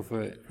helpful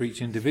for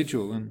each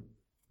individual. And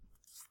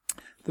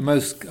the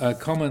most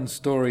common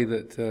story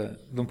that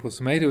Luang Por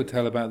Sumedho would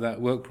tell about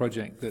that work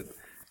project that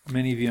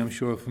many of you I'm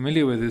sure are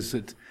familiar with is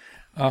that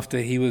after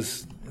he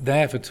was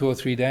there for 2 or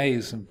 3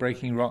 days and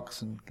breaking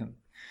rocks and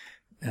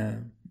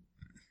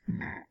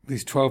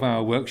these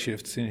 12-hour work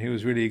shifts, he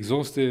was really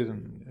exhausted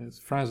and was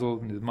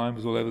frazzled and his mind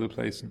was all over the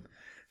place. And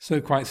so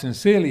quite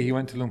sincerely he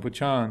went to Luang Por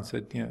Chah and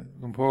said,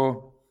 Luang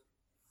Por,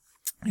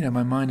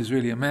 my mind is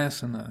really a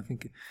mess and I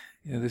think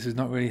this is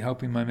not really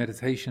helping my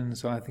meditation,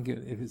 so I think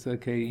if it's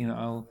okay,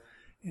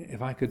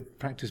 if I could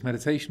practice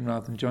meditation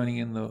rather than joining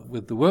in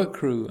with the work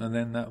crew, and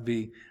then I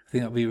think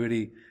that would be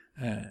really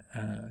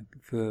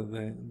for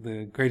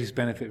the greatest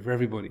benefit for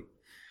everybody.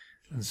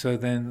 And so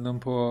then Luang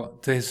Por,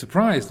 to his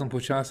surprise, Luang Por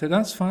Chah said,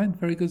 that's fine,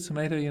 very good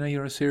Sumedho,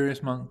 you're a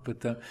serious monk,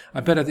 but I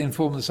better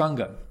inform the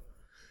Sangha.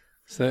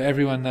 So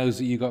everyone knows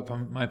that you got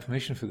my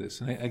permission for this.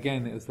 And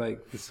again, it was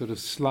like this sort of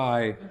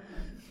sly,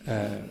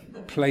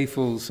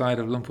 playful side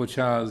of Luang Por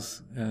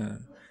Chah's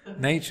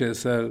nature.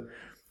 So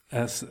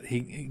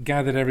he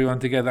gathered everyone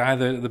together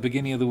either at the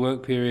beginning of the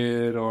work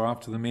period or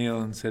after the meal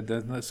and said,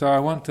 so I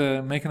want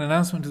to make an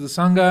announcement to the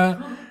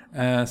Sangha,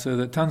 so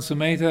that Tan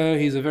Sumedho,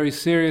 he's a very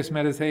serious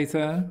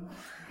meditator,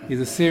 he's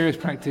a serious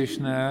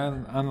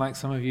practitioner, unlike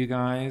some of you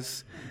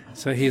guys.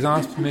 So he's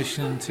asked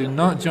permission to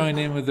not join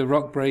in with the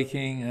rock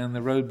breaking and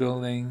the road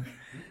building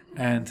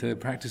and to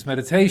practice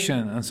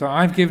meditation. And so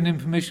I've given him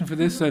permission for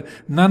this, so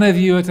none of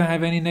you are to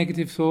have any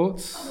negative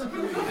thoughts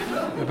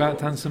about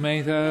Tan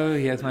Sumedho.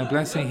 He has my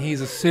blessing. He's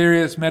a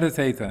serious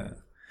meditator,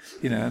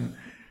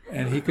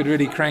 and he could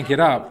really crank it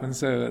up. And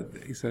so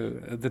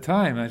at the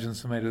time, Ajahn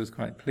Sumedho was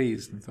quite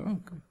pleased and thought, oh,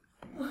 good.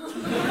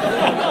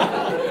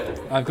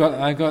 I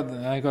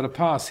got a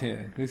pass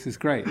here. This is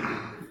great.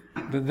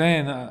 But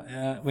then,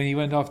 when he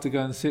went off to go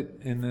and sit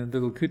in the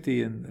little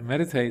kuti and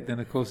meditate, then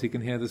of course he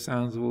can hear the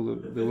sounds of all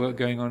the work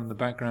going on in the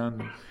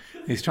background.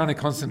 He's trying to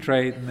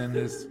concentrate, and then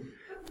there's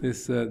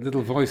this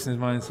little voice in his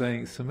mind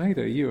saying,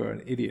 Sumedho, you are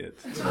an idiot.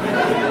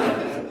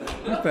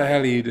 What the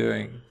hell are you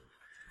doing?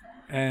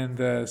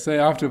 And so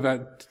after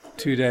about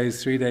 2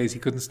 days, 3 days, he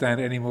couldn't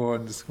stand it anymore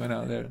and just went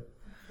out there,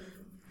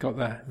 got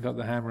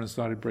the hammer and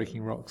started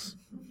breaking rocks.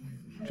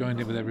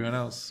 Joined in with everyone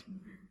else.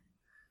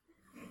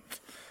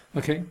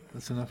 Okay,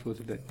 that's enough for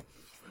today.